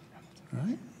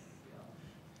 right?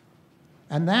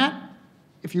 And that,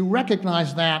 if you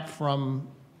recognize that from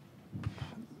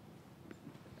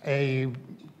a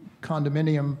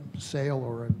condominium sale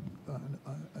or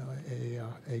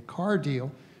a car deal,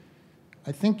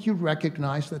 I think you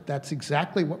recognize that that's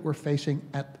exactly what we're facing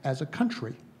as a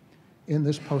country in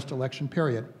this post-election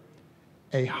period.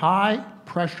 A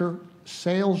high-pressure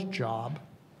sales job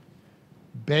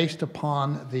based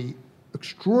upon the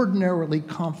extraordinarily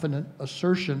confident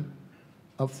assertion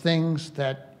of things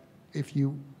that if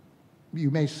you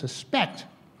may suspect,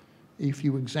 if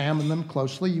you examine them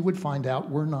closely, you would find out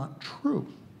were not true.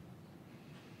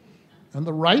 And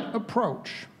the right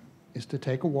approach is to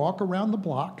take a walk around the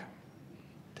block,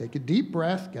 take a deep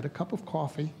breath, get a cup of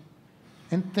coffee,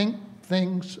 and think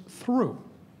things through.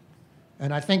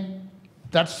 And I think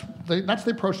that's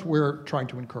the approach we're trying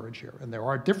to encourage here. And there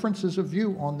are differences of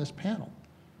view on this panel,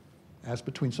 as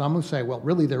between some who say, well,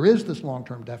 really there is this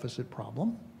long-term deficit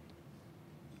problem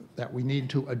that we need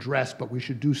to address, but we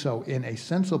should do so in a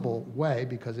sensible way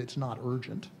because it's not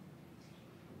urgent.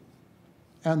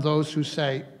 And those who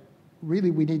say,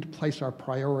 really we need to place our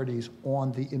priorities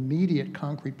on the immediate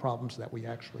concrete problems that we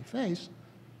actually face,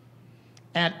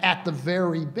 and at the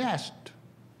very best,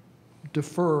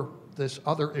 defer this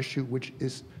other issue, which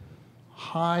is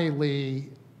highly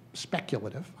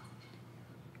speculative,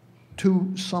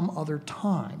 to some other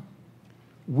time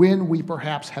when we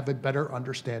perhaps have a better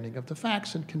understanding of the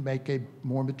facts and can make a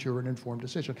more mature and informed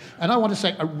decision. And I want to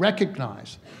say, I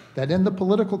recognize that in the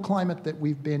political climate that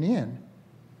we've been in,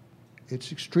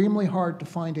 it's extremely hard to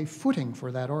find a footing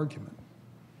for that argument.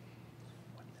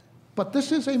 But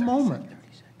this is a moment,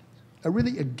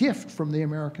 really a gift from the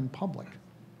American public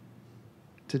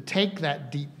to take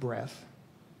that deep breath,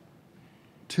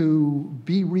 to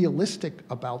be realistic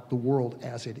about the world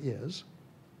as it is,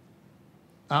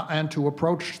 and to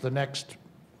approach the next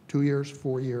 2 years,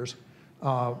 4 years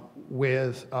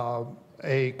with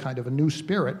a kind of a new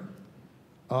spirit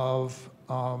of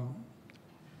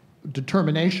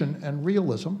determination and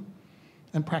realism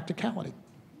and practicality.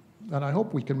 And I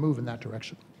hope we can move in that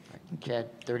direction. Chad,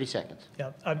 30 seconds.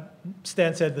 Yeah,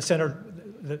 Stan said the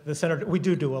center, we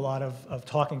do a lot of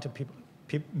talking to people,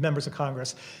 members of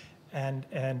Congress and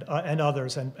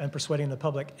others and persuading the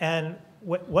public. And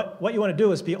what you want to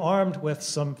do is be armed with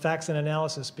some facts and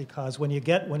analysis, because when you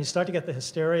start to get the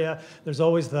hysteria, there's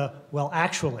always the, well,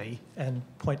 actually, and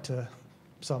point to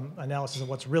some analysis of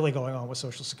what's really going on with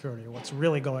Social Security or what's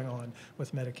really going on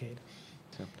with Medicaid.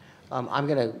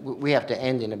 We have to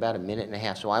end in about a minute and a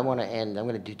half, so I'm going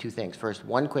to do two things. First,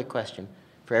 one quick question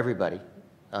for everybody,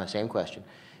 same question.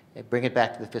 Bring it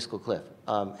back to the fiscal cliff.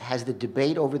 Has the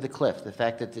debate over the cliff, the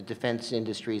fact that the defense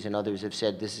industries and others have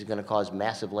said this is going to cause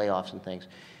massive layoffs and things,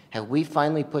 have we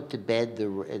finally put to bed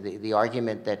the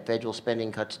argument that federal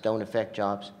spending cuts don't affect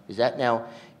jobs? Is that now,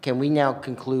 can we now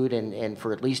conclude and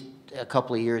for at least a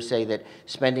couple of years say that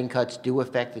spending cuts do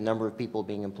affect the number of people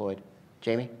being employed?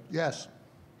 Jamie? Yes.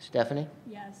 Stephanie?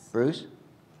 Yes. Bruce?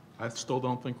 I still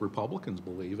don't think Republicans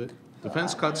believe it.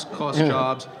 Defense cuts cost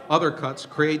jobs, other cuts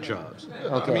create jobs.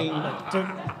 Okay.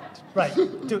 I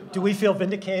mean, do we feel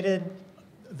vindicated,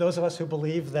 those of us who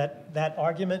believe that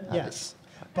argument? Yes.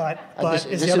 But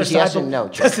is the other side yes and no,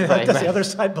 does right. the other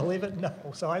side believe it? No.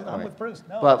 So I'm with Bruce.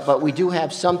 No. But we do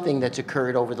have something that's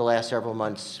occurred over the last several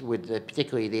months with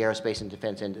particularly the aerospace and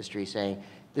defense industry saying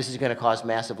this is going to cause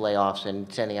massive layoffs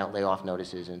and sending out layoff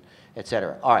notices and et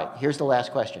cetera. All right, here's the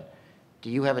last question. Do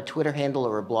you have a Twitter handle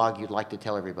or a blog you'd like to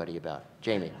tell everybody about?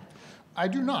 Jamie? I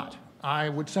do not. I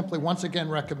would simply once again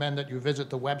recommend that you visit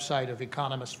the website of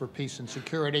Economists for Peace and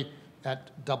Security at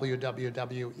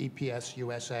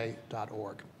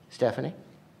www.epsusa.org. Stephanie?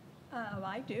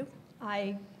 I do.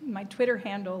 My Twitter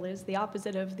handle is the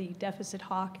opposite of the deficit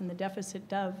hawk and the deficit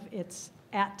dove. It's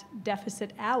at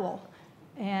deficit owl.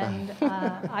 And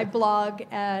I blog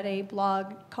at a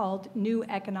blog called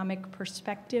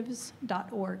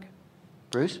neweconomicperspectives.org.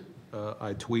 Bruce?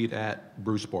 I tweet at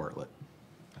Bruce Bartlett.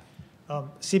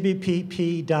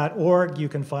 CBPP.org, you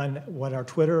can find what our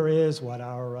Twitter is, what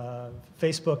our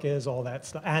Facebook is, all that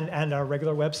stuff, and our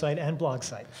regular website and blog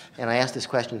site. And I asked this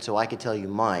question so I could tell you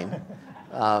mine.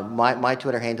 My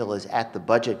Twitter handle is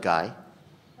 @thebudgetguy.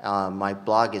 My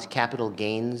blog is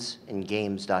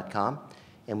capitalgainsandgames.com.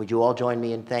 And would you all join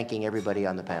me in thanking everybody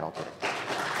on the panel today?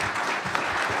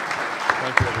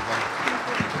 Thank you, everybody.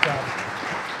 Good job.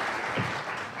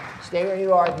 Stay where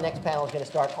you are. The next panel is going to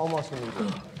start almost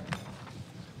immediately.